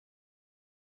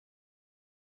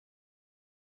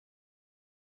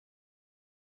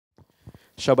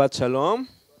Shabbat Shalom.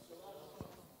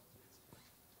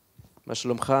 מה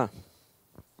שלומך?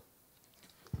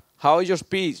 How is your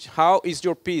peace? How is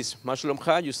your peace? מה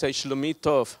שלומך? You say שלומי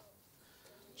טוב.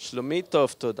 שלומי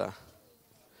טוב, תודה.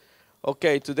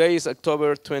 Okay, today is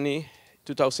October 20,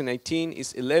 2018.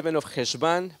 It's 11 of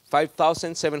Cheshvan,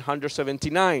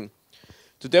 5779.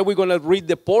 Today we're going to read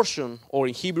the portion, or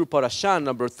in Hebrew, Parashah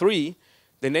number 3.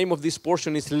 The name of this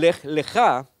portion is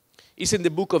Lecha. It's in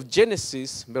the book of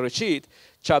Genesis, Bereshit,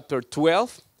 chapter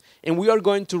 12. And we are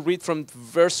going to read from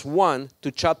verse 1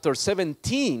 to chapter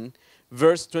 17,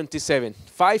 verse 27.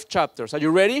 5 chapters. Are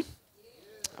you ready?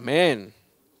 Yeah. Amen.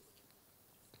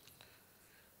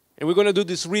 And we're going to do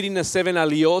this reading as 7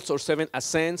 aliyot, or 7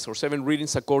 ascents, or 7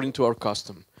 readings according to our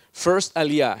custom. First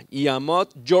aliyah,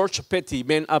 Yamot George Petty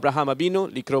ben Abraham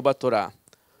Avinu likro Torah.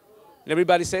 And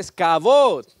everybody says,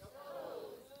 Kavod.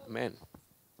 Amen.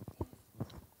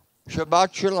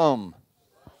 Shabbat Shalom.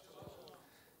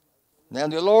 Now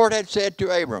the Lord had said to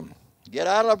Abram, get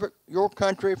out of your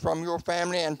country, from your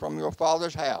family, and from your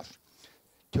father's house,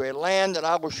 to a land that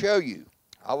I will show you.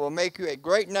 I will make you a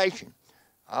great nation.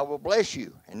 I will bless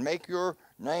you and make your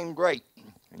name great.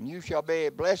 And you shall be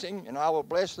a blessing, and I will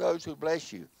bless those who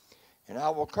bless you. And I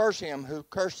will curse him who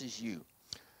curses you.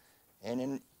 And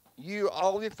in you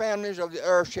all the families of the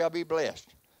earth shall be blessed.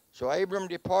 So Abram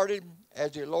departed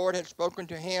as the Lord had spoken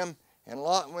to him, and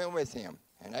Lot went with him.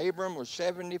 And Abram was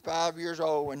 75 years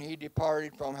old when he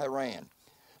departed from Haran.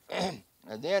 And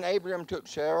then Abram took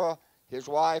Sarah, his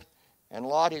wife, and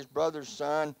Lot, his brother's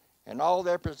son, and all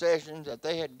their possessions that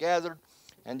they had gathered,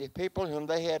 and the people whom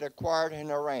they had acquired in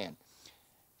Haran.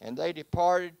 And they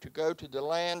departed to go to the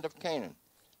land of Canaan.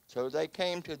 So they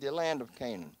came to the land of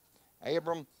Canaan.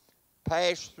 Abram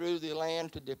passed through the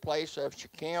land to the place of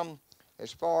Shechem,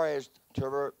 as far as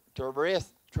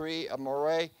Terebinth tree of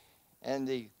Moreh, and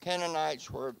the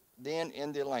Canaanites were then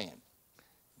in the land.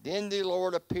 Then the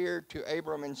Lord appeared to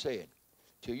Abram and said,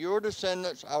 to your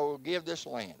descendants I will give this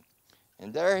land.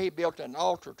 And there he built an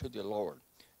altar to the Lord,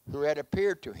 who had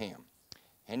appeared to him.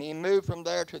 And he moved from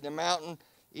there to the mountain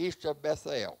east of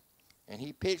Bethel. And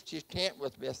he pitched his tent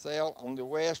with Bethel on the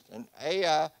west and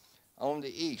Ai on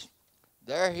the east.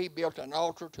 There he built an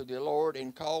altar to the Lord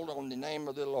and called on the name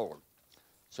of the Lord.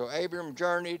 So Abram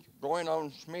journeyed, going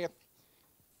on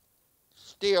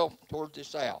still towards the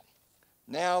south.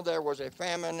 Now there was a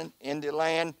famine in the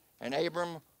land, and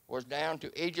Abram was down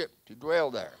to Egypt to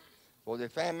dwell there, for the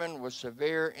famine was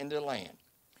severe in the land.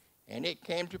 And it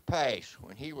came to pass,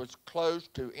 when he was close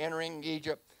to entering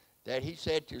Egypt, that he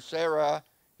said to Sarah,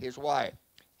 his wife,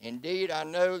 indeed I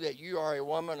know that you are a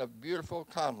woman of beautiful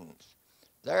countenance.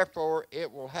 Therefore it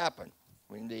will happen,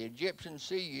 when the Egyptians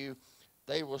see you,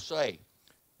 they will say,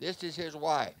 this is his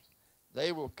wife.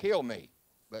 They will kill me,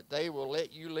 but they will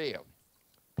let you live.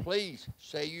 Please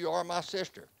say you are my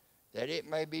sister, that it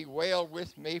may be well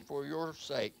with me for your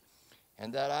sake,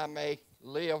 and that I may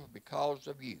live because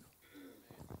of you.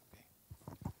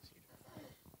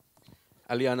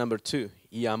 Aliyah number 2.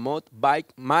 Yamot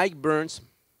Mike Burns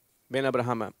ben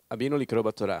Abraham Avinu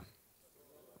likro Torah.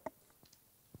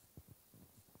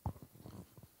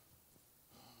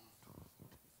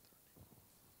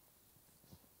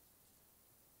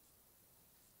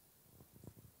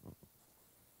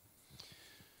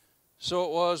 So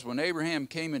it was when Abraham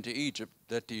came into Egypt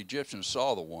that the Egyptians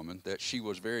saw the woman, that she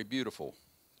was very beautiful.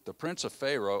 The prince of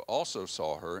Pharaoh also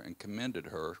saw her and commended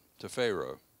her to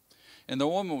Pharaoh. And the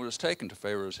woman was taken to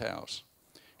Pharaoh's house.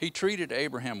 He treated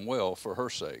Abraham well for her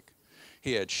sake.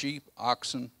 He had sheep,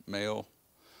 oxen, male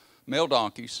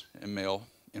donkeys, and male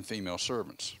and female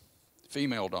servants,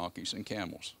 female donkeys and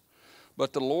camels.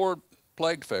 But the Lord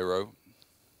plagued Pharaoh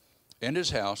and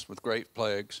his house with great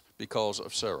plagues because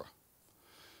of Sarah,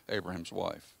 Abraham's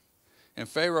wife. And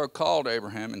Pharaoh called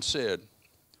Abraham and said,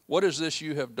 what is this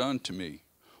you have done to me?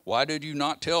 Why did you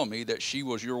not tell me that she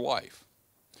was your wife?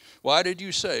 Why did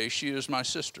you say she is my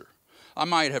sister? I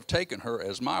might have taken her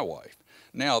as my wife.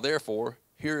 Now therefore,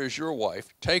 here is your wife.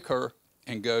 Take her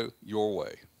and go your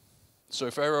way.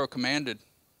 So Pharaoh commanded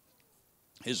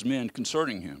his men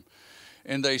concerning him,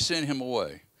 and they sent him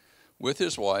away with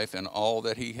his wife and all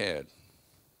that he had.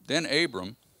 Then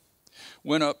Abram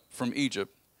went up from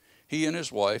Egypt, he and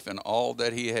his wife and all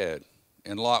that he had,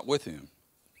 and Lot with him,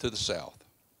 to the south.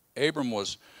 Abram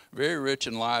was very rich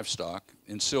in livestock,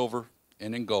 in silver,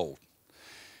 and in gold.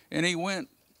 And he went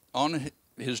on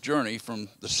his journey from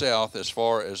the south as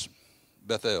far as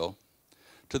Bethel,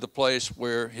 to the place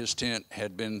where his tent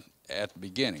had been at the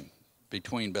beginning,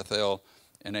 between Bethel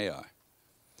and Ai,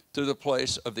 to the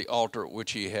place of the altar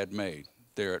which he had made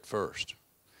there at first.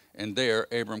 And there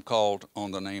Abram called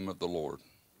on the name of the Lord.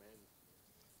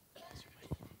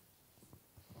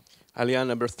 עלייה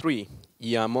number 3,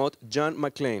 יעמוד ג'ון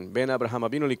מקליין, בן אברהם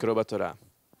אבינו לקרוא בתורה.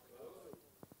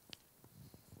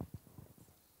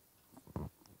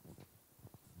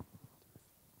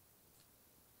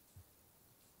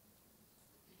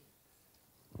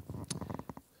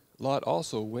 Lot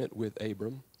also went with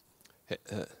Abram,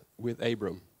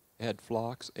 had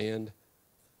flocks and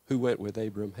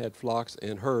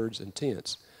herds and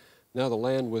tents. Now the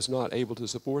land was not able to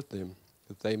support them,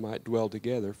 that they might dwell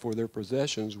together, for their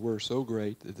possessions were so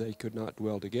great that they could not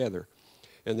dwell together.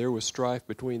 And there was strife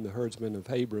between the herdsmen of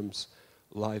Abram's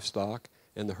livestock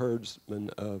and the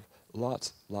herdsmen of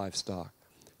Lot's livestock.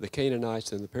 The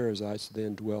Canaanites and the Perizzites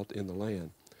then dwelt in the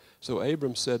land. So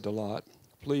Abram said to Lot,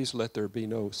 Please let there be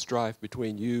no strife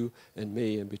between you and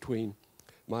me and between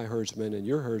my herdsmen and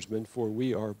your herdsmen, for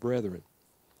we are brethren.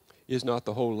 Is not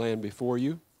the whole land before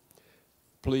you?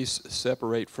 Please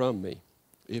separate from me.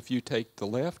 If you take the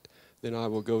left, then I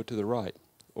will go to the right.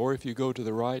 Or if you go to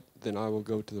the right, then I will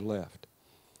go to the left.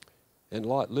 And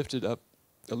Lot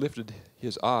lifted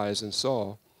his eyes and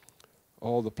saw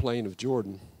all the plain of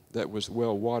Jordan that was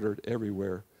well watered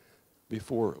everywhere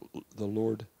before the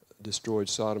Lord destroyed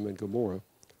Sodom and Gomorrah,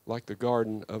 like the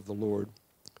garden of the Lord,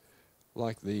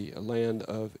 like the land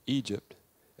of Egypt,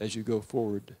 as you go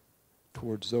forward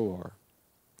toward Zoar.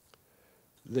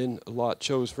 Then Lot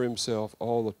chose for himself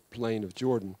all the plain of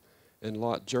Jordan, and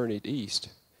Lot journeyed east,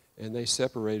 and they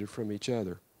separated from each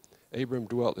other. Abram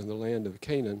dwelt in the land of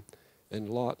Canaan, and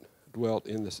Lot dwelt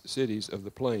in the cities of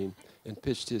the plain, and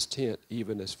pitched his tent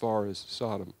even as far as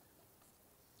Sodom.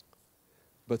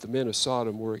 But the men of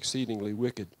Sodom were exceedingly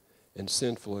wicked and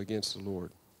sinful against the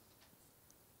Lord.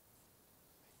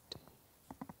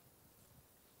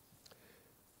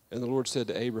 And the Lord said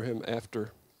to Abraham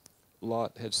after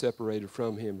Lot had separated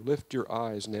from him, Lift your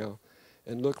eyes now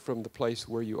and look from the place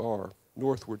where you are,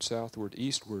 northward, southward,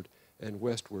 eastward, and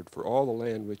westward. For all the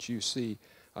land which you see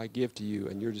I give to you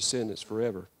and your descendants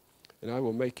forever. And I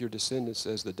will make your descendants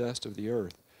as the dust of the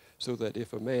earth, so that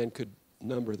if a man could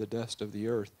number the dust of the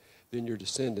earth, then your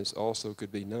descendants also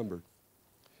could be numbered.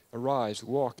 Arise,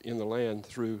 walk in the land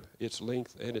through its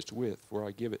length and its width, for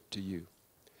I give it to you.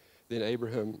 Then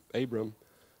Abram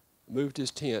moved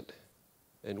his tent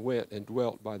and went and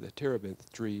dwelt by the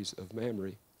terebinth trees of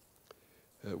Mamre,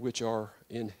 which are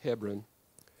in Hebron,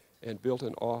 and built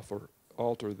an altar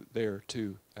there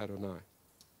to Adonai.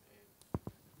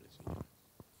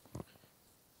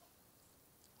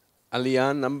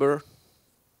 עלייה number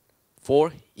 4,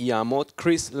 יעמוד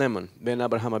קריס למון, בן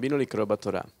אברהם אבינו לקרוא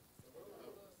בתורה.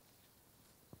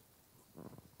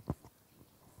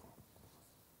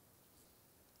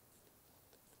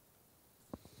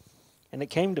 And it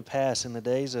came to pass in the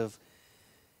days of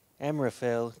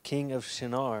Amraphel, king of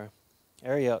Shinar,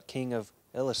 Arioch, king of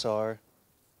Elasar,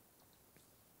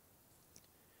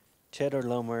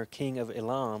 Chedorlaomer, king of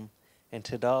Elam, and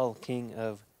Tidal, king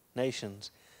of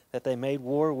nations, that they made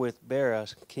war with Bera,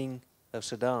 king of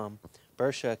Sodom,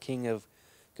 Bersha, king of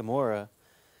Gomorrah,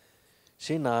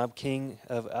 Shinab, king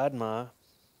of Admah,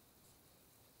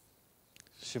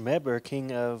 Shemeber,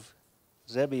 king of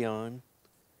Zebioim,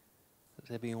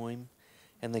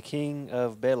 and the king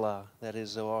of Bela, that is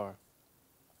Zoar.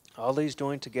 All these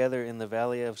joined together in the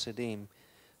valley of Siddim,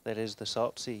 that is the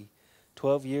Salt Sea.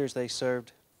 12 years they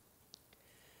served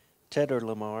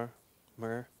Chedorlaomer,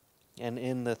 and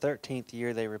in the 13th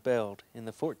year they rebelled. In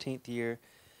the 14th year,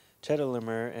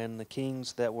 Chedorlaomer and the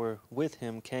kings that were with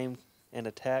him came and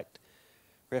attacked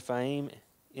Rephaim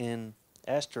in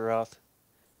Ashtaroth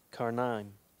Karnaim,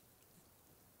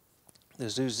 the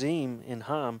Zuzim in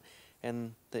Ham,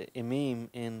 and the Emim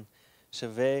in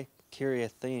Shaveh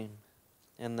Kiriathaim,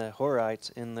 and the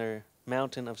Horites in their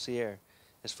mountain of Seir,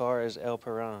 as far as El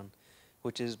Paran,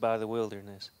 which is by the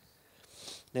wilderness.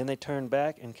 Then they turned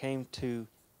back and came to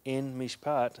En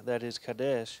Mishpat, that is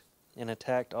Kadesh, and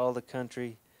attacked all the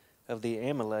country of the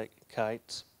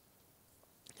Amalekites,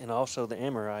 and also the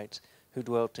Amorites, who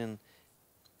dwelt in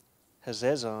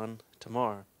Hazezon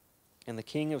Tamar. And the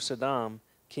king of Sodom,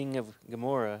 king of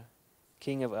Gomorrah,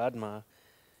 king of Admah,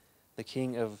 the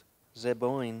king of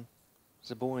Zeboim,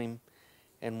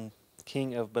 and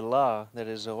king of Bela, that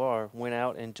is Zoar, went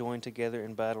out and joined together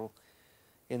in battle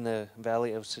in the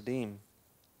valley of Siddim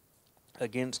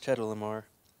against Chedorlaomer,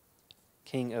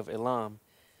 king of Elam,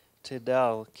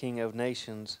 Tidal, king of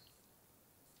nations,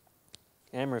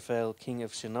 Amraphel, king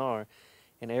of Shinar,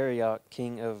 and Arioch,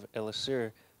 king of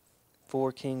Elasar,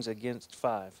 4 kings against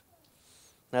 5.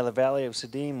 Now the valley of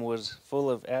Siddim was full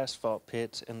of asphalt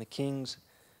pits, and the kings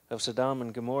of Sodom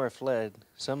and Gomorrah fled.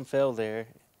 Some fell there,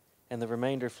 and the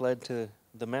remainder fled to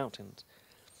the mountains.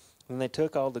 Then they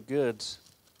took all the goods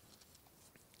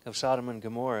of Sodom and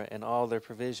Gomorrah and all their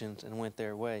provisions, and went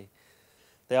their way.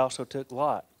 They also took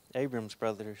Lot, Abram's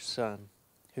brother's son,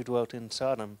 who dwelt in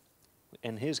Sodom,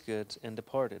 and his goods, and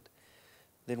departed.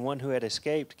 Then one who had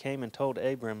escaped came and told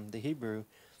Abram the Hebrew,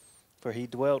 for he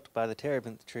dwelt by the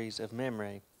terebinth trees of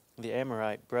Mamre, the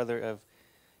Amorite, brother of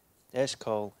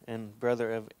Eshcol, and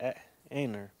brother of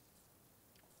Aner.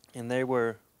 And they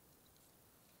were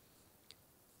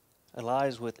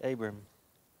allies with Abram.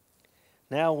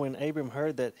 Now when Abram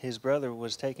heard that his brother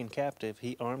was taken captive,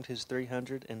 he armed his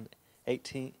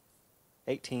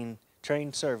 318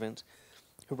 trained servants,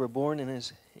 who were born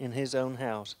in his own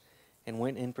house, and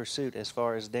went in pursuit as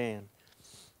far as Dan.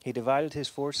 He divided his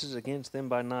forces against them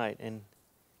by night, and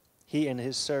he and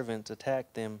his servants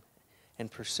attacked them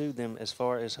and pursued them as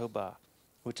far as Hobah,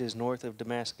 which is north of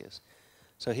Damascus.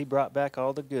 So he brought back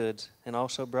all the goods, and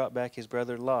also brought back his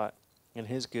brother Lot and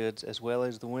his goods, as well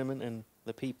as the women and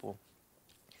the people.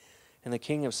 And the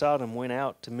king of Sodom went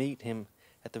out to meet him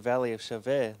at the valley of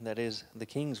Shaveh, that is, the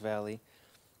king's valley,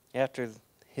 after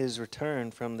his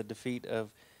return from the defeat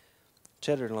of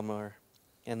Chedorlaomer,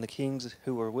 and the kings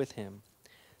who were with him.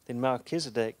 Then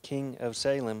Melchizedek, king of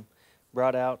Salem,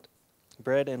 brought out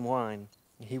bread and wine.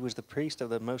 He was the priest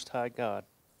of the Most High God.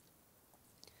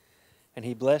 And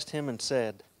he blessed him and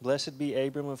said, Blessed be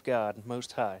Abram of God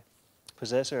Most High,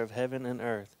 possessor of heaven and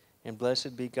earth, and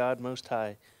blessed be God Most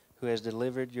High, who has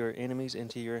delivered your enemies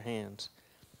into your hands.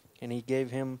 And he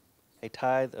gave him a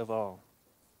tithe of all.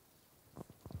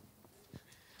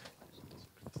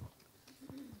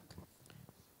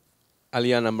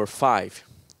 Aliyah number 5.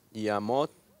 Yamot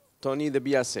Tony de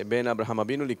Biase ben Abraham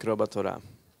Abinu likro b'Torah.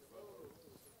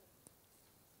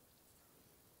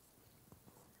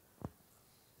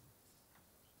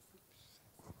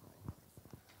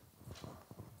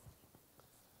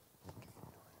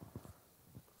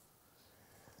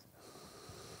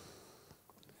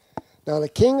 Now the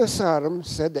king of Sodom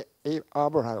said to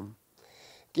Abraham,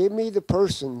 Give me the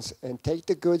persons and take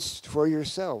the goods for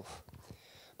yourself.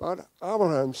 But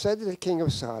Abraham said to the king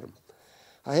of Sodom,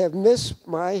 I have missed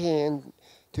my hand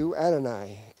to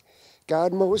Adonai,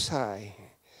 God Most High,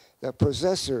 the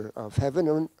possessor of heaven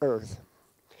and earth,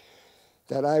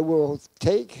 that I will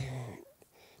take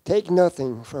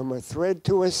nothing from a thread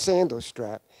to a sandal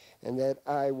strap, and that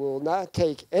I will not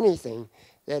take anything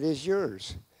that is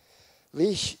yours.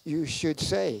 Lest you should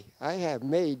say, I have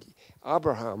made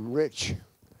Abraham rich,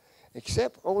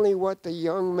 except only what the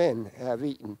young men have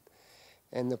eaten,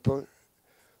 and the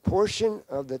portion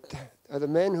of the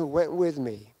men who went with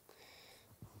me.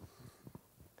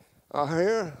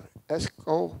 Aher,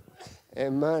 Eshcol,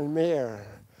 and Mamre,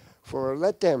 for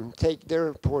let them take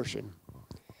their portion.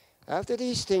 After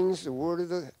these things, the word of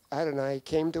the Adonai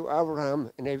came to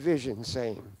Abraham in a vision,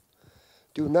 saying,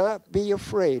 Do not be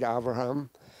afraid, Abraham.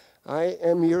 I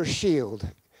am your shield,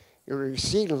 your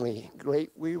exceedingly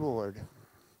great reward.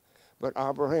 But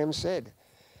Abraham said,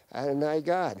 Adonai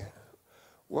God,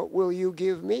 what will you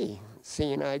give me,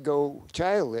 seeing I go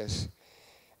childless,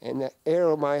 and the heir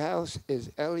of my house is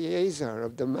Eliezer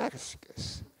of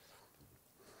Damascus?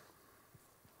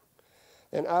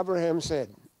 And Abraham said,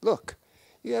 Look,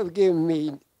 you have given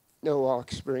me no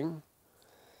offspring.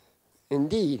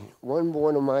 Indeed, one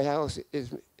born of my house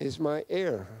is my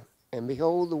heir. And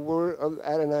behold, the word of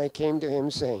Adonai came to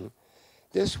him, saying,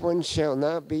 This one shall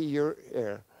not be your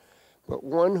heir, but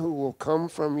one who will come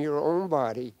from your own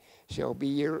body shall be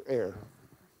your heir.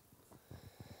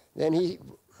 Then he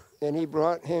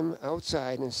brought him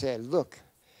outside and said, Look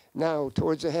now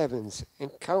towards the heavens and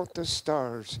count the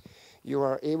stars. You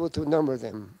are able to number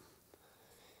them.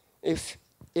 If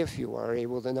you are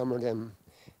able to number them.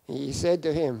 He said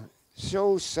to him,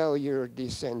 So shall your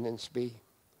descendants be.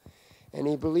 And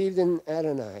he believed in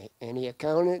Adonai, and he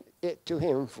accounted it to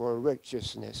him for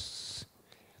righteousness.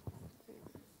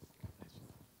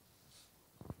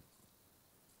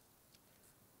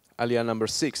 Aliyah number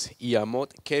 6.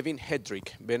 Yamot Kevin Hedrick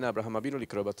ben Abraham Abinu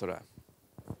likro b'Torah.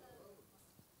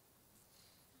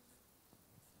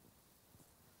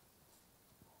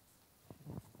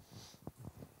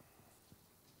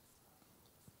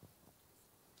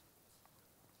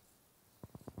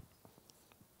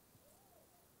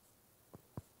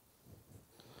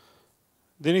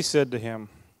 Then he said to him,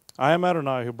 I am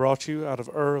Adonai who brought you out of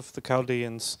Ur of the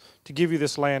Chaldeans to give you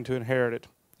this land to inherit it.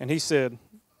 And he said,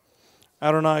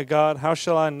 Adonai God, how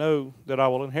shall I know that I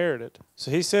will inherit it? So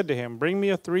he said to him, Bring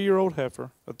me a 3-year-old heifer,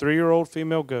 a 3-year-old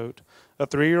female goat, a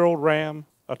 3-year-old ram,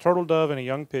 a turtle dove, and a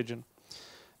young pigeon.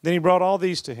 Then he brought all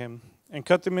these to him, and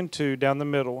cut them in two down the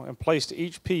middle, and placed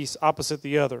each piece opposite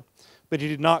the other. But he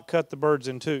did not cut the birds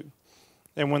in two.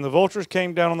 And when the vultures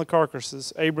came down on the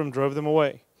carcasses, Abram drove them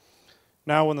away.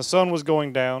 Now when the sun was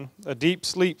going down, a deep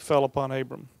sleep fell upon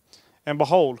Abram. And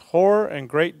behold, horror and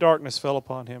great darkness fell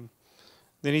upon him.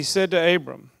 Then he said to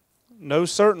Abram, know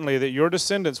certainly that your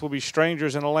descendants will be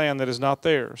strangers in a land that is not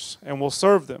theirs, and will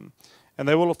serve them, and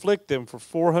they will afflict them for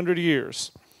 400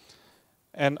 years.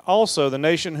 And also the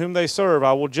nation whom they serve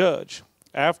I will judge.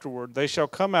 Afterward they shall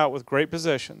come out with great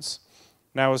possessions.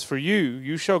 Now as for you,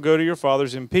 you shall go to your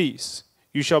fathers in peace.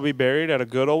 You shall be buried at a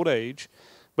good old age.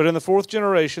 But in the 4th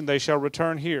generation they shall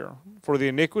return here, for the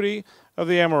iniquity of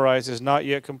the Amorites is not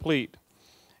yet complete.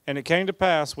 And it came to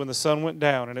pass, when the sun went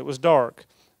down, and it was dark,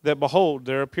 that, behold,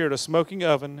 there appeared a smoking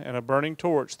oven and a burning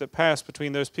torch that passed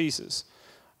between those pieces.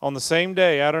 On the same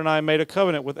day Adonai made a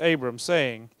covenant with Abram,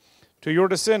 saying, to your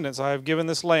descendants I have given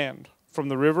this land, from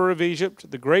the river of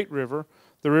Egypt, the great river,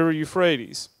 the river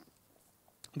Euphrates.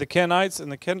 The Kenites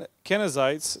and the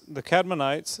Kenizzites, the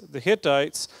Cadmonites, the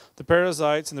Hittites, the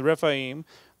Perizzites and the Rephaim,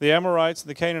 the Amorites and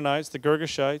the Canaanites, the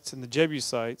Girgashites and the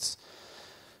Jebusites.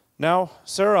 Now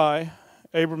Sarai,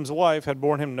 Abram's wife, had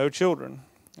borne him no children,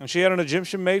 and she had an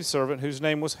Egyptian maidservant whose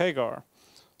name was Hagar.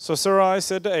 So Sarai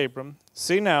said to Abram,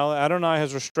 see now, Adonai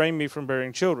has restrained me from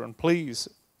bearing children. Please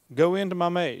go in to my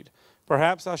maid.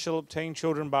 Perhaps I shall obtain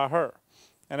children by her.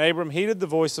 And Abram heeded the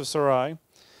voice of Sarai.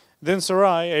 Then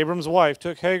Sarai, Abram's wife,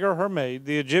 took Hagar her maid,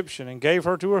 the Egyptian, and gave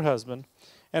her to her husband,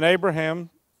 and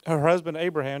her husband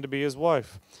Abraham, to be his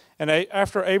wife. And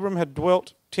after Abram had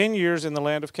dwelt 10 years in the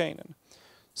land of Canaan.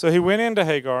 So he went in to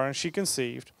Hagar, and she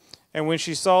conceived. And when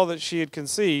she saw that she had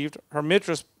conceived, her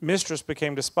mistress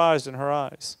became despised in her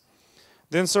eyes.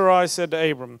 Then Sarai said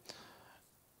to Abram,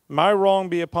 my wrong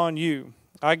be upon you.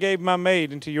 I gave my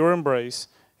maid into your embrace,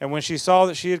 and when she saw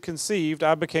that she had conceived,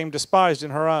 I became despised in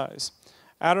her eyes.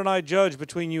 Adonai judge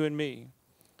between you and me.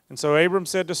 And so Abram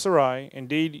said to Sarai,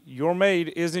 indeed, your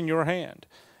maid is in your hand.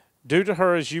 Do to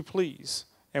her as you please.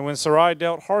 And when Sarai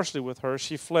dealt harshly with her,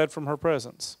 she fled from her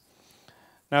presence.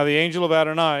 Now the angel of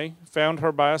Adonai found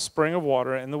her by a spring of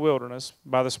water in the wilderness,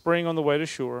 by the spring on the way to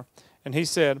Shur. And he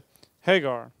said,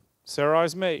 Hagar,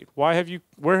 Sarai's maid, where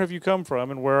have you come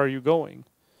from, and where are you going?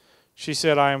 She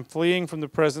said, I am fleeing from the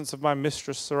presence of my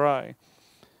mistress Sarai.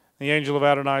 The angel of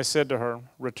Adonai said to her,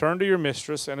 return to your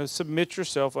mistress, and submit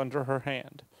yourself under her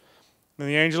hand. And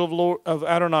the angel of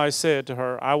Adonai said to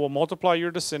her, I will multiply your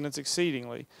descendants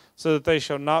exceedingly, so that they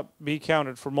shall not be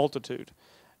counted for multitude.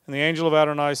 And the angel of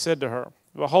Adonai said to her,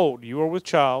 behold, you are with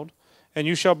child, and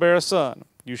you shall bear a son.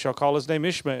 You shall call his name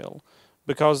Ishmael,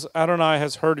 because Adonai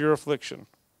has heard your affliction.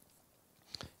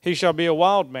 He shall be a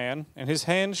wild man, and his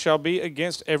hand shall be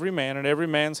against every man, and every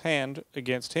man's hand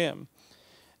against him.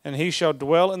 And he shall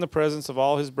dwell in the presence of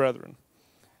all his brethren.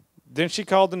 Then she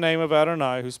called the name of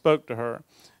Adonai, who spoke to her,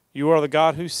 you are the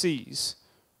God who sees.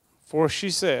 For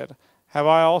she said, have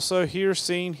I also here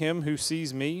seen him who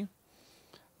sees me?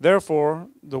 Therefore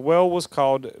the well was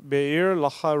called Be'er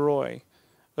Laharoi.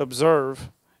 Observe,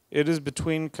 it is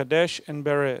between Kadesh and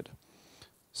Bered.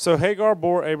 So Hagar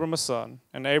bore Abram a son,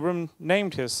 and Abram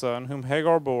named his son, whom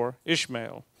Hagar bore,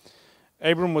 Ishmael.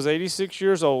 Abram was 86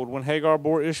 years old when Hagar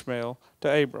bore Ishmael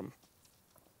to Abram.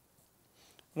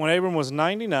 When Abram was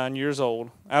 99 years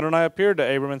old, Adonai appeared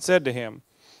to Abram and said to him,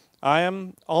 I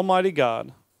am Almighty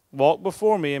God. Walk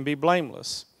before me and be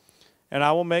blameless. And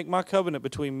I will make my covenant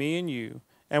between me and you,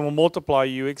 and will multiply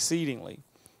you exceedingly.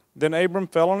 Then Abram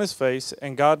fell on his face,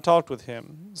 and God talked with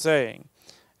him, saying,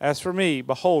 as for me,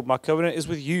 behold, my covenant is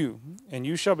with you, and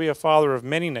you shall be a father of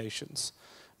many nations.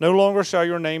 No longer shall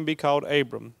your name be called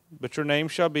Abram, but your name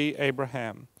shall be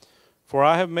Abraham. For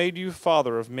I have made you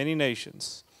father of many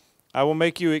nations. I will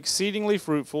make you exceedingly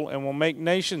fruitful, and will make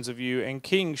nations of you, and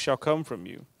kings shall come from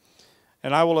you.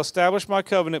 And I will establish my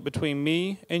covenant between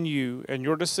me and you, and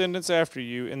your descendants after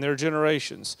you in their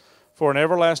generations, for an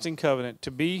everlasting covenant,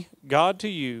 to be God to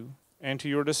you and to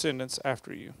your descendants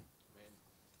after you.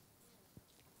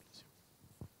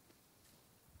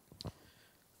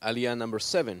 Aliyah number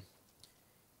 7.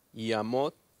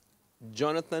 Yamot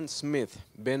Jonathan Smith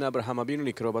ben Abraham Abinu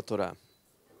לקרוא בתורה.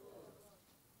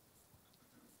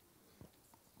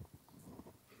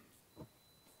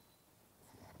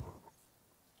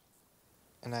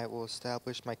 And I will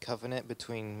establish my covenant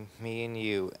between me and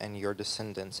you and your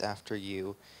descendants after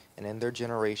you, and in their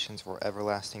generations for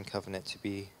everlasting covenant, to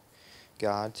be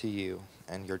God to you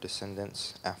and your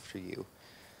descendants after you.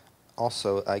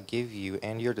 Also I give you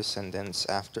and your descendants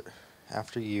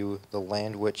after you the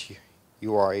land which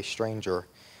you are a stranger,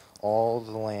 all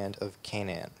the land of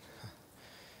Canaan,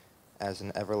 as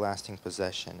an everlasting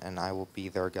possession, and I will be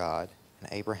their God.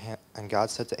 And God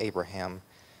said to Abraham,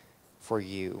 for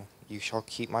you shall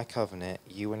keep my covenant,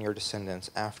 you and your descendants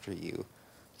after you,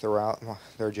 throughout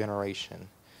their generation.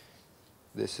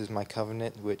 This is my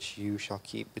covenant which you shall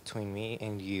keep between me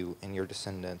and you and your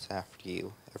descendants after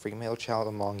you. Every male child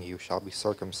among you shall be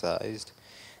circumcised,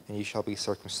 and you shall be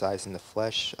circumcised in the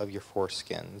flesh of your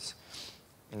foreskins.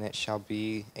 And it shall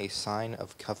be a sign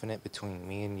of covenant between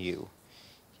me and you.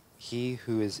 He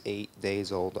who is 8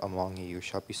 days old among you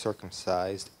shall be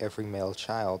circumcised, every male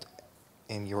child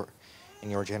in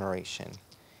your generation.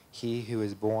 He who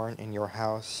is born in your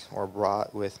house or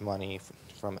brought with money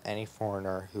from any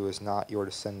foreigner who is not your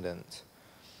descendant.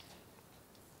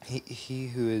 He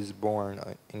who is born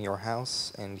in your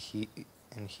house and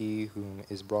he whom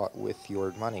is brought with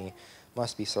your money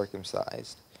must be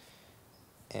circumcised.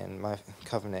 And my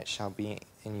covenant shall be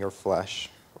in your flesh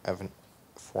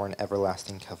for an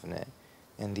everlasting covenant.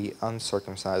 And the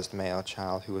uncircumcised male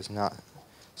child who is not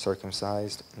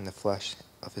circumcised in the flesh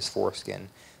of his foreskin,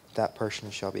 that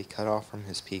person shall be cut off from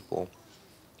his people.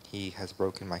 He has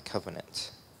broken my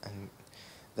covenant. And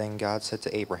then God said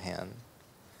to Abraham,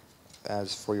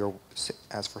 As for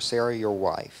Sarah your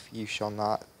wife, you shall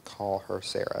not call her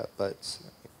Sarai, but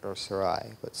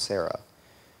Sarah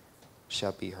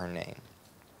shall be her name.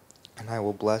 And I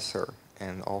will bless her,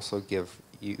 and also give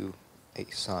you a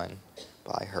son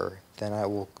by her. Then I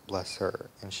will bless her,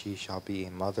 and she shall be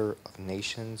a mother of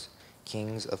nations.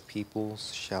 Kings of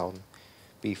peoples shall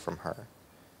be from her.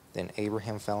 Then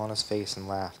Abraham fell on his face and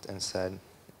laughed, and said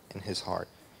in his heart,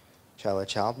 Shall a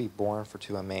child be born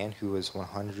to a man who is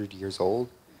 100 years old?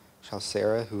 Shall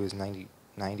Sarah, who is 90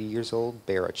 years old,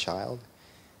 bear a child?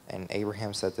 And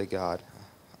Abraham said to God,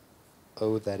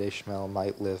 Oh, that Ishmael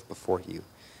might live before you.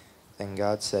 Then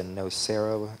God said, No,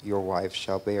 Sarah, your wife,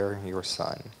 shall bear your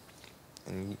son,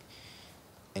 and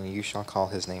you shall call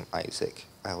his name Isaac.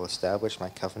 I will establish my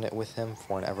covenant with him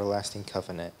for an everlasting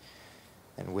covenant,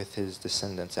 and with his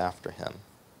descendants after him.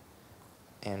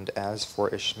 And as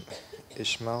for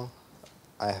Ishmael,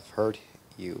 I have heard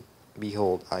you.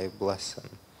 Behold, I bless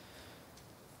him,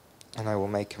 and I will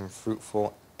make him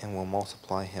fruitful, and will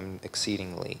multiply him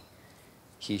exceedingly.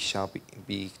 He shall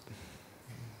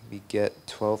beget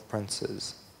 12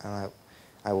 princes, and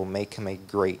I will make him a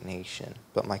great nation.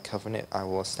 But my covenant I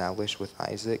will establish with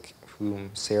Isaac,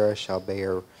 whom Sarah shall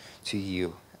bear to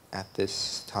you at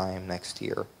this time next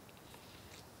year.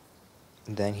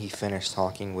 Then he finished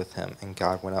talking with him, and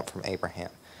God went up from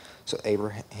Abraham. So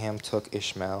Abraham took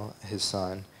Ishmael, his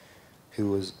son,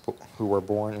 who were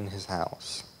born in his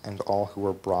house, and all who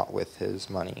were brought with his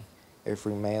money,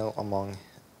 every male among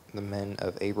the men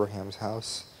of Abraham's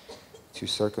house, to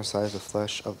circumcise the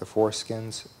flesh of the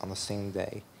foreskins on the same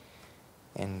day.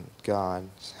 And God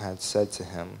had said to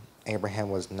him, Abraham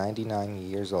was 99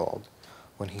 years old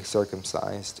when he was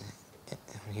circumcised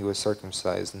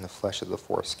in the flesh of the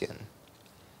foreskin.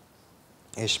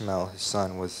 Ishmael, his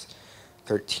son, was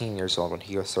 13 years old when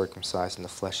he was circumcised in the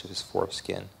flesh of his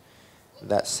foreskin.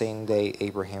 That same day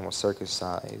Abraham was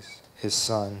circumcised. His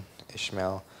son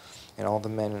Ishmael and all the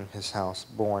men in his house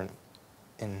born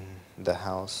in the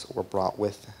house or bought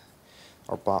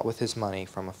with his money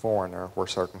from a foreigner were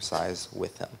circumcised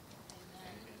with him.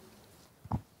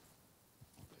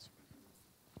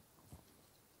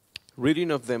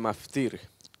 Reading of the Maftir.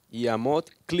 יעמוד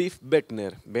קליף בקנר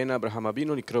בן אברהם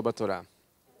אבינו לקרוא בתורה.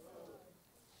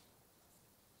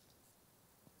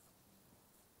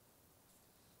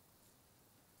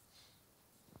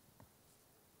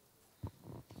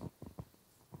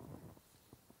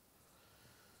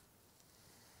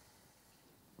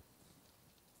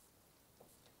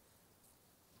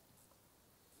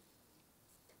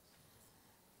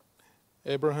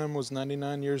 Abraham was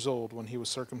 99 years old when he was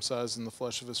circumcised in the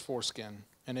flesh of his foreskin,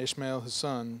 and Ishmael his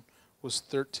son was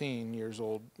 13 years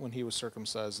old when he was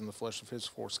circumcised in the flesh of his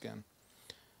foreskin.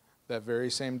 That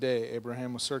very same day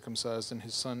Abraham was circumcised and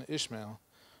his son Ishmael,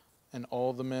 and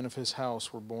all the men of his house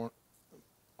born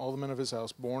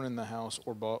in the house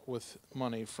or bought with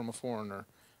money from a foreigner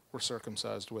were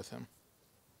circumcised with him.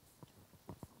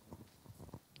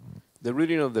 The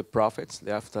reading of the prophets,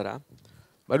 the Haftarah.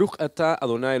 ברוך אתה,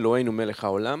 אדוני אלוהינו מלך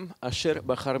העולם, אשר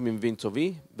בחר במבין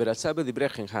טובי, ורצה בדברי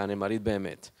חנך הנאמרית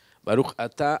באמת. ברוך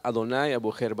אתה, אדוני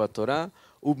הבוחר בתורה,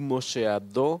 ובמשה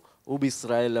עבדו,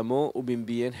 ובישראל עמו,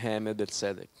 ובנביאי האמת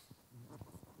בצדק.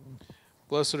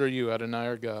 Blessed are you, Adonai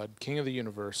our God, King of the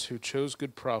universe, who chose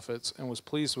good prophets and was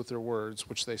pleased with their words,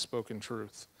 which they spoke in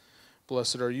truth.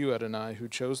 Blessed are you, Adonai, who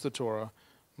chose the Torah,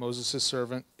 Moses his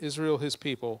servant, Israel his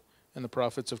people, and the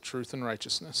prophets of truth and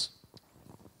righteousness.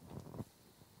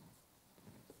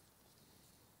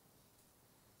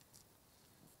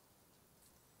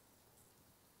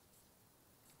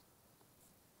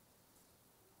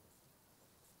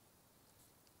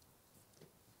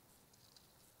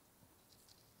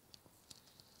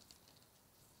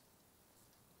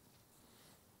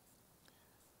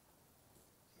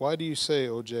 Why do you say,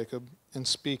 O Jacob, and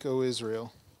speak, O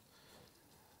Israel?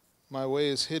 My way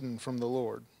is hidden from the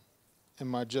Lord, and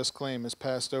my just claim is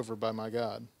passed over by my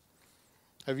God.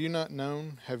 Have you not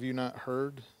known, have you not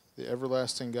heard, the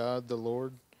everlasting God, the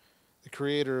Lord, the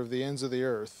creator of the ends of the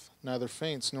earth, neither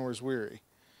faints nor is weary.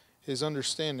 His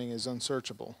understanding is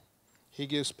unsearchable. He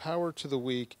gives power to the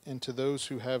weak, and to those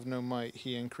who have no might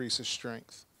he increases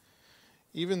strength.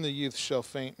 Even the youth shall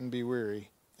faint and be weary,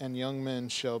 and young men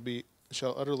shall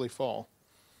utterly fall.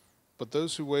 But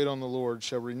those who wait on the Lord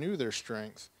shall renew their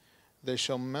strength. They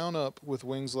shall mount up with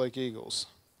wings like eagles.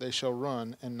 They shall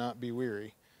run and not be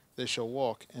weary. They shall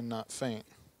walk and not faint.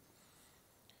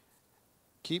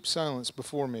 Keep silence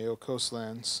before me, O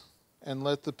coastlands, and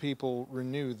let the people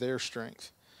renew their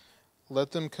strength.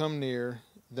 Let them come near,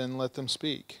 then let them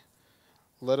speak.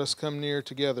 Let us come near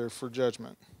together for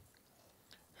judgment.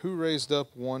 Who raised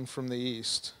up one from the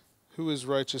east? Who in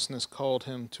righteousness called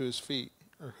him to his feet?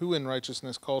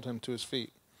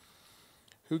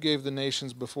 Who gave the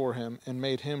nations before him and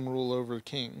made him rule over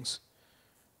kings?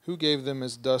 Who gave them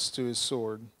as dust to his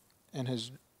sword, and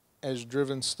as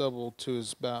driven stubble to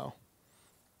his bow?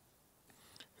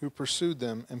 Who pursued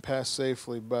them and passed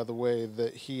safely by the way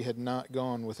that he had not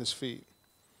gone with his feet?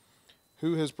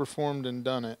 Who has performed and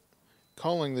done it,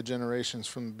 calling the generations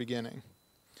from the beginning?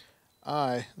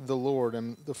 I, the Lord,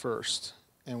 am the first,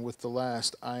 and with the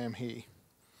last I am he.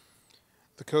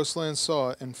 The coastlands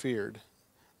saw it and feared.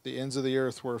 The ends of the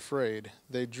earth were afraid.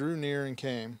 They drew near and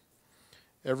came.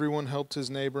 Everyone helped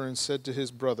his neighbor and said to his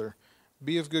brother,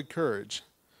 Be of good courage.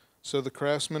 So the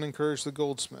craftsman encouraged the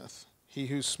goldsmith. He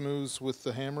who smooths with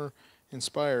the hammer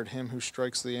inspired him who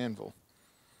strikes the anvil,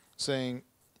 saying,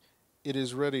 It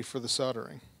is ready for the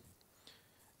soldering.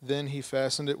 Then he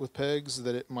fastened it with pegs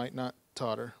that it might not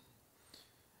totter.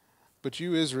 But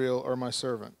you, Israel, are my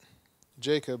servant,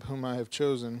 Jacob, whom I have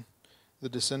chosen, the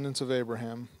descendants of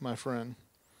Abraham, my friend.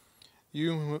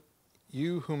 You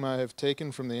whom I have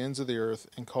taken from the ends of the earth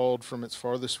and called from its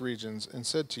farthest regions, and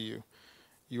said to you,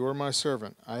 You are my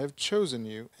servant. I have chosen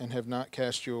you and have not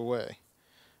cast you away.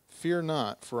 Fear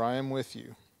not, for I am with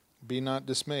you. Be not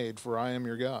dismayed, for I am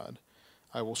your God.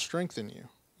 I will strengthen you.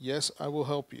 Yes, I will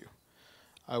help you.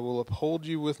 I will uphold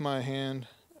you with my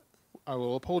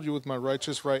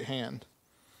righteous right hand.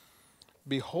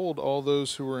 Behold, all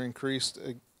those who were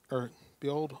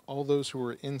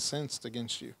incensed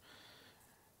against you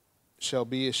shall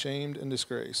be ashamed and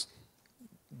disgraced.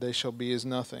 They shall be as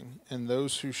nothing, and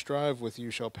those who strive with you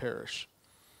shall perish.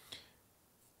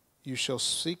 You shall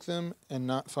seek them and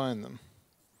not find them.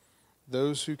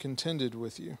 Those who contended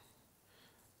with you,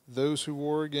 those who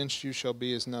war against you shall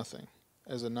be as nothing,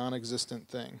 as a non-existent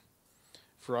thing.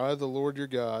 For I, the Lord your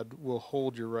God, will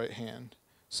hold your right hand,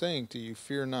 saying to you,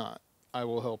 Fear not, I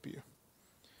will help you.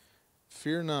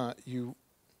 Fear not, you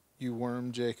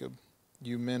worm Jacob,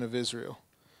 you men of Israel.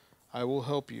 I will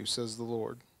help you, says the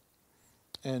Lord,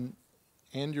 and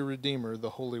your Redeemer,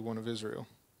 the Holy One of Israel.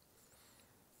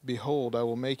 Behold, I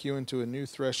will make you into a new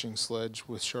threshing sledge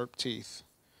with sharp teeth.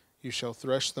 You shall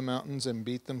thresh the mountains and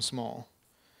beat them small,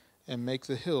 and make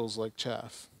the hills like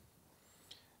chaff.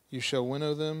 You shall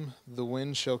winnow them, the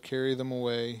wind shall carry them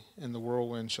away, and the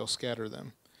whirlwind shall scatter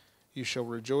them. You shall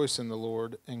rejoice in the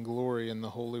Lord, and glory in the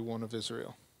Holy One of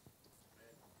Israel.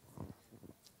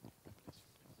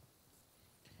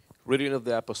 Reading of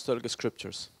the Apostolic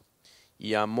Scriptures.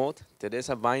 Yamot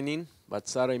Teresa Vainin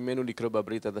Batsara Imenu Likro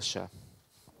Babrita Dasha.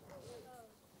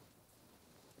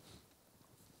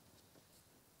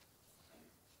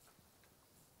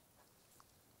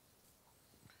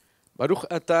 ברוך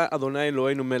אתה אדוני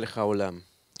אלוהינו מלך העולם,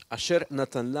 אשר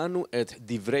נתן לנו את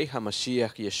דברי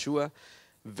המשיח ישוע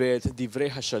ואת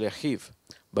דברי השליחיו.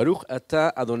 ברוך אתה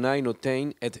אדוני נותן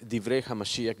את דברי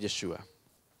המשיח ישוע.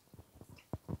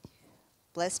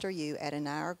 Blessed are you,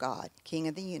 Adonai our God, King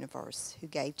of the universe, who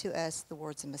gave to us the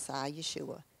words of Messiah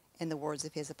Yeshua and the words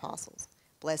of his apostles.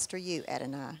 Blessed are you,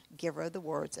 Adonai, giver of the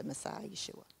words of Messiah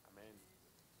Yeshua.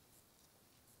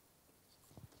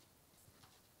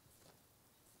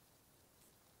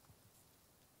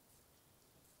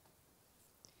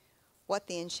 What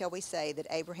then shall we say that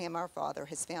Abraham our father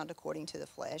has found according to the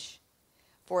flesh?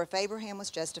 For if Abraham was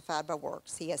justified by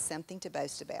works, he has something to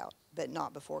boast about, but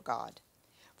not before God.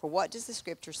 For what does the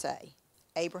Scripture say?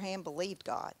 Abraham believed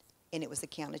God, and it was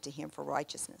accounted to him for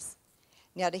righteousness.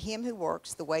 Now to him who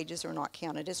works, the wages are not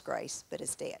counted as grace, but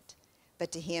as debt.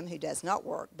 But to him who does not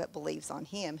work, but believes on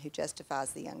him who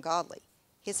justifies the ungodly,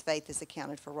 his faith is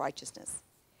accounted for righteousness.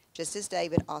 Just as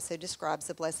David also describes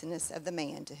the blessedness of the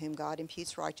man to whom God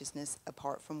imputes righteousness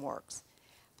apart from works.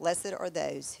 Blessed are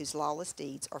those whose lawless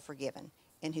deeds are forgiven,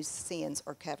 and whose sins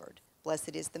are covered.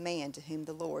 Blessed is the man to whom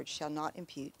the Lord shall not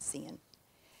impute sin.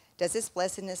 Does this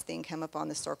blessedness then come upon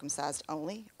the circumcised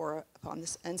only, or upon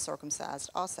the uncircumcised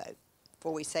also?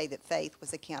 For we say that faith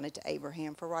was accounted to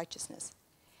Abraham for righteousness.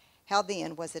 How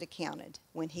then was it accounted,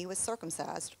 when he was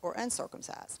circumcised or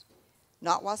uncircumcised?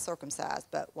 Not while circumcised,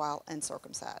 but while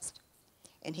uncircumcised.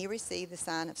 And he received the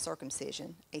sign of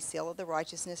circumcision, a seal of the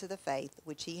righteousness of the faith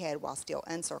which he had while still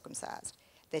uncircumcised,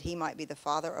 that he might be the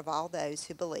father of all those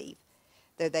who believe,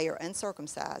 though they are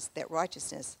uncircumcised, that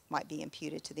righteousness might be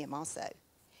imputed to them also.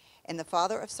 And the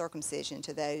father of circumcision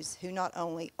to those who not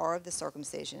only are of the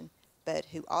circumcision, but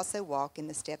who also walk in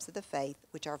the steps of the faith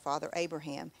which our father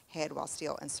Abraham had while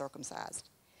still uncircumcised.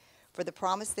 For the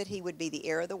promise that he would be the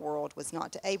heir of the world was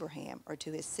not to Abraham or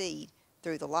to his seed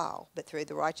through the law, but through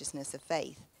the righteousness of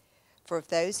faith. For if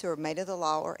those who are made of the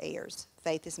law are heirs,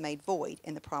 faith is made void,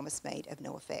 and the promise made of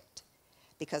no effect.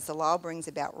 Because the law brings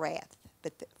about wrath,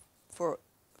 but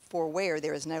for where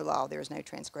there is no law, there is no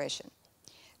transgression.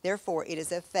 Therefore it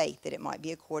is of faith that it might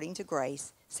be according to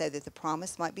grace, so that the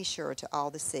promise might be sure to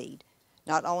all the seed,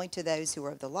 not only to those who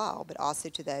are of the law, but also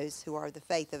to those who are of the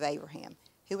faith of Abraham,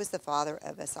 who was the father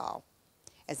of us all.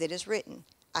 As it is written,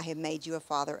 I have made you a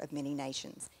father of many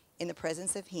nations, in the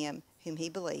presence of him whom he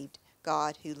believed,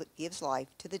 God who gives life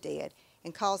to the dead,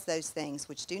 and calls those things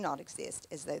which do not exist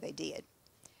as though they did,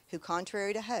 who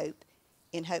contrary to hope,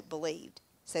 in hope believed,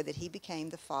 so that he became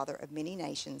the father of many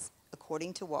nations,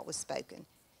 according to what was spoken,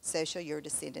 so shall your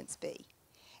descendants be.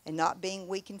 And not being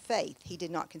weak in faith, he did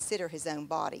not consider his own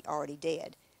body already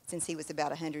dead, since he was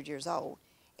about 100 years old,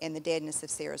 and the deadness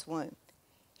of Sarah's womb.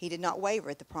 He did not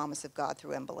waver at the promise of God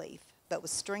through unbelief, but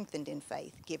was strengthened in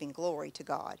faith, giving glory to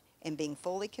God, and being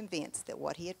fully convinced that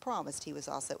what he had promised he was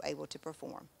also able to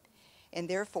perform. And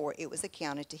therefore it was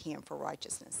accounted to him for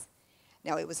righteousness.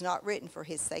 Now it was not written for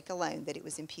his sake alone that it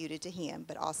was imputed to him,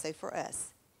 but also for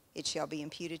us. It shall be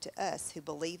imputed to us who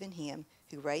believe in him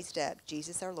who raised up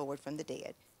Jesus our Lord from the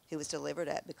dead, who was delivered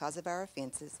up because of our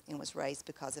offenses and was raised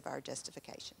because of our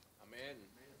justification. Amen.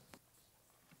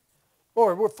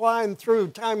 Boy, we're flying through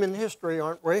time and history,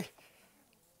 aren't we?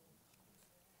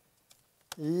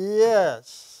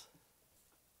 Yes.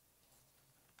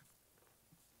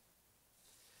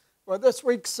 Well, this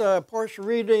week's Parashah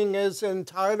reading is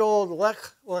entitled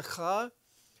Lech, Lecha,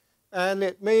 and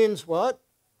it means what?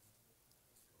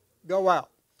 Go out.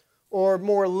 Or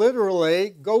more literally,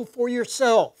 go for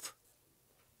yourself.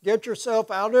 Get yourself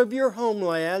out of your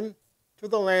homeland to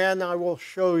the land I will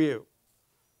show you.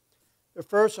 The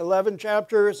first 11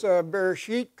 chapters of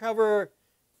Bereshit cover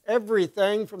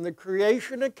everything from the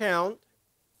creation account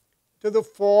to the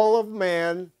fall of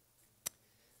man,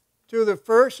 to the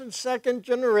first and second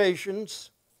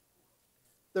generations,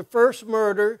 the first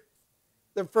murder,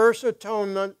 the first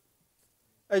atonement,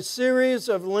 a series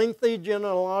of lengthy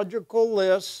genealogical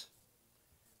lists,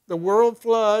 the world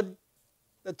flood,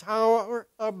 the Tower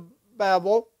of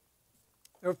Babel,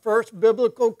 the first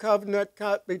biblical covenant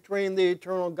cut between the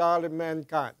eternal God and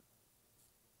mankind.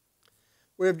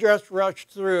 We've just rushed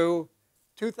through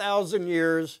 2,000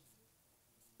 years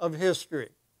of history.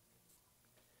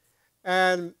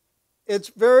 And it's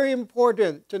very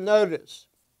important to notice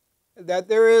that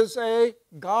there is a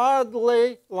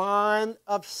godly line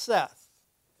of Seth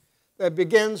that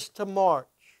begins to march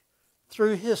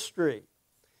through history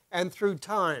and through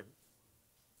time.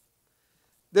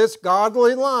 This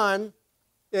godly line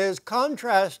is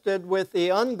contrasted with the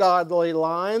ungodly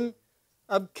line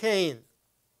of Cain.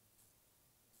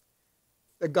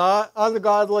 The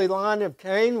ungodly line of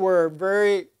Cain were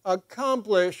very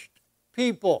accomplished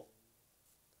people,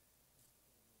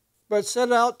 but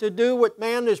set out to do what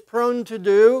man is prone to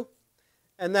do,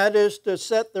 and that is to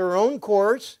set their own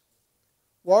course,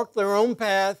 walk their own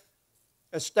path,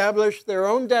 establish their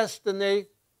own destiny,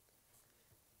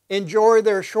 enjoy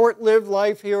their short-lived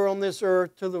life here on this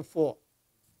earth to the full.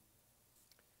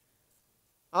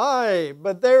 Aye,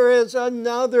 but there is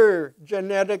another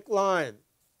genetic line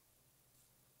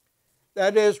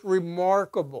that is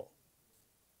remarkable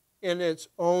in its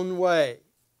own way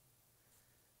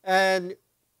and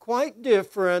quite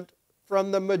different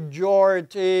from the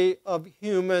majority of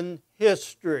human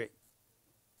history.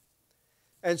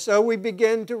 And so we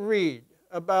begin to read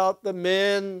about the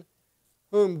men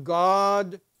whom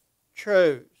God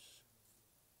chose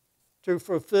to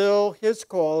fulfill his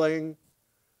calling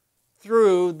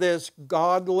through this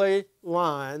godly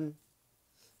line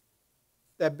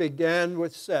that began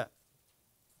with Seth.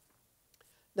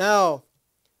 Now,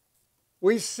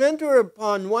 we center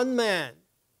upon one man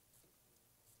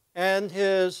and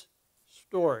his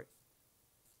story,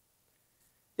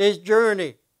 his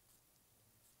journey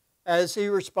as he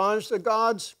responds to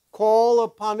God's call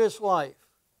upon his life.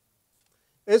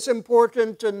 It's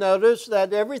important to notice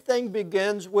that everything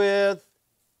begins with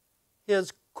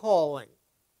his calling.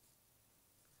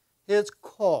 His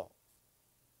call.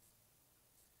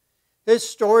 His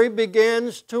story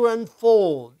begins to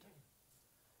unfold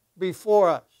before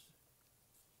us.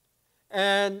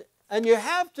 And you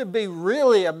have to be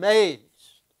really amazed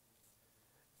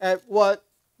at what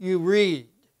you read.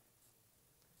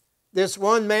 This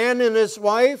one man and his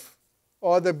wife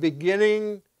are the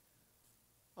beginning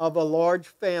of a large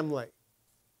family.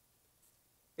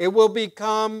 It will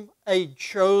become a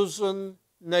chosen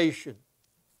nation.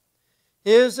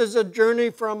 His is a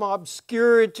journey from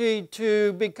obscurity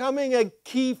to becoming a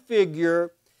key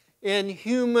figure in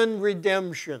human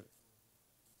redemption.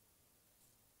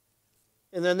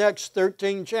 In the next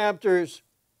 13 chapters,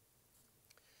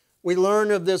 we learn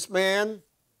of this man,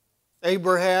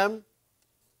 Abraham,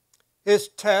 his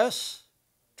tests,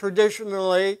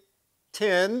 traditionally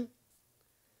 10,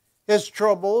 his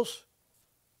troubles,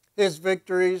 his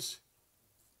victories,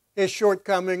 his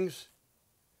shortcomings.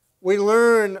 We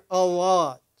learn a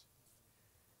lot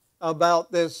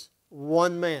about this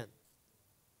one man.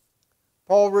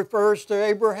 Paul refers to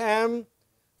Abraham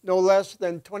no less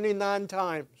than 29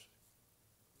 times.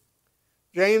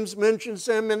 James mentions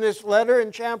him in his letter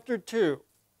in chapter 2.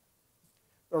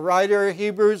 The writer of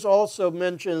Hebrews also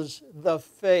mentions the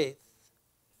faith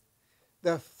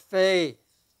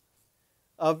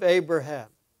of Abraham.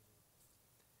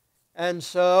 And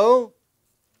so,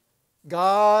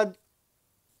 God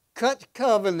cut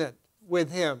covenant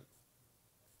with him.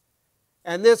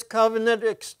 And this covenant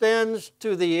extends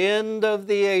to the end of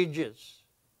the ages.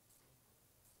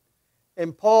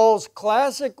 In Paul's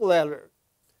classic letter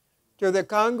to the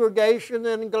congregation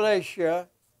in Galatia,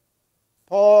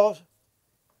 Paul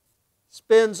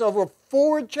spends over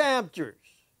 4 chapters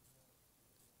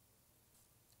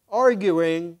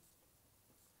arguing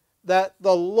that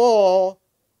the law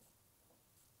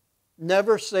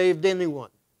never saved anyone.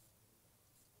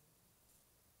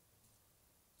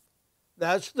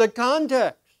 That's the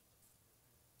context.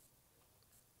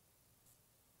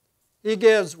 He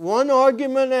gives one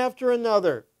argument after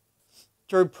another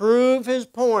to prove his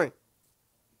point.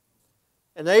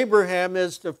 And Abraham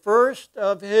is the first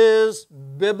of his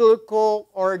biblical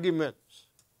arguments.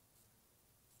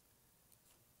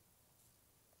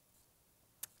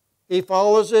 He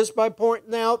follows this by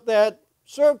pointing out that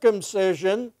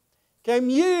circumcision came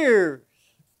years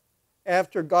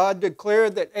after God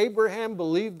declared that Abraham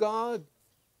believed God,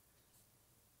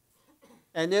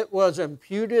 and it was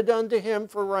imputed unto him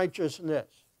for righteousness.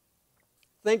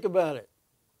 Think about it.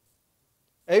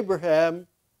 Abraham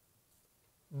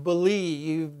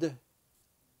believed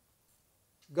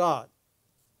God.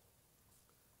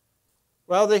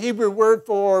 Well, the Hebrew word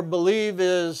for believe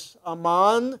is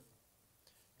aman.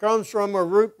 Comes from a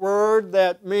root word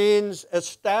that means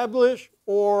establish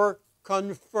or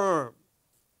confirm.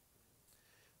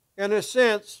 In a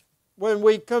sense, when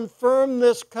we confirm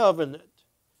this covenant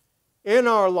in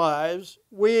our lives,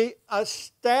 we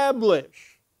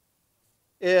establish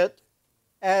it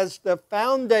as the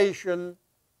foundation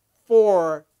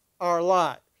for our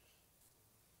lives.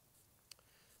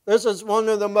 This is one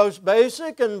of the most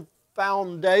basic and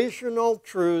foundational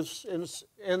truths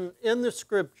in the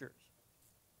Scriptures.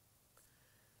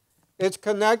 It's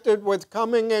connected with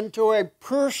coming into a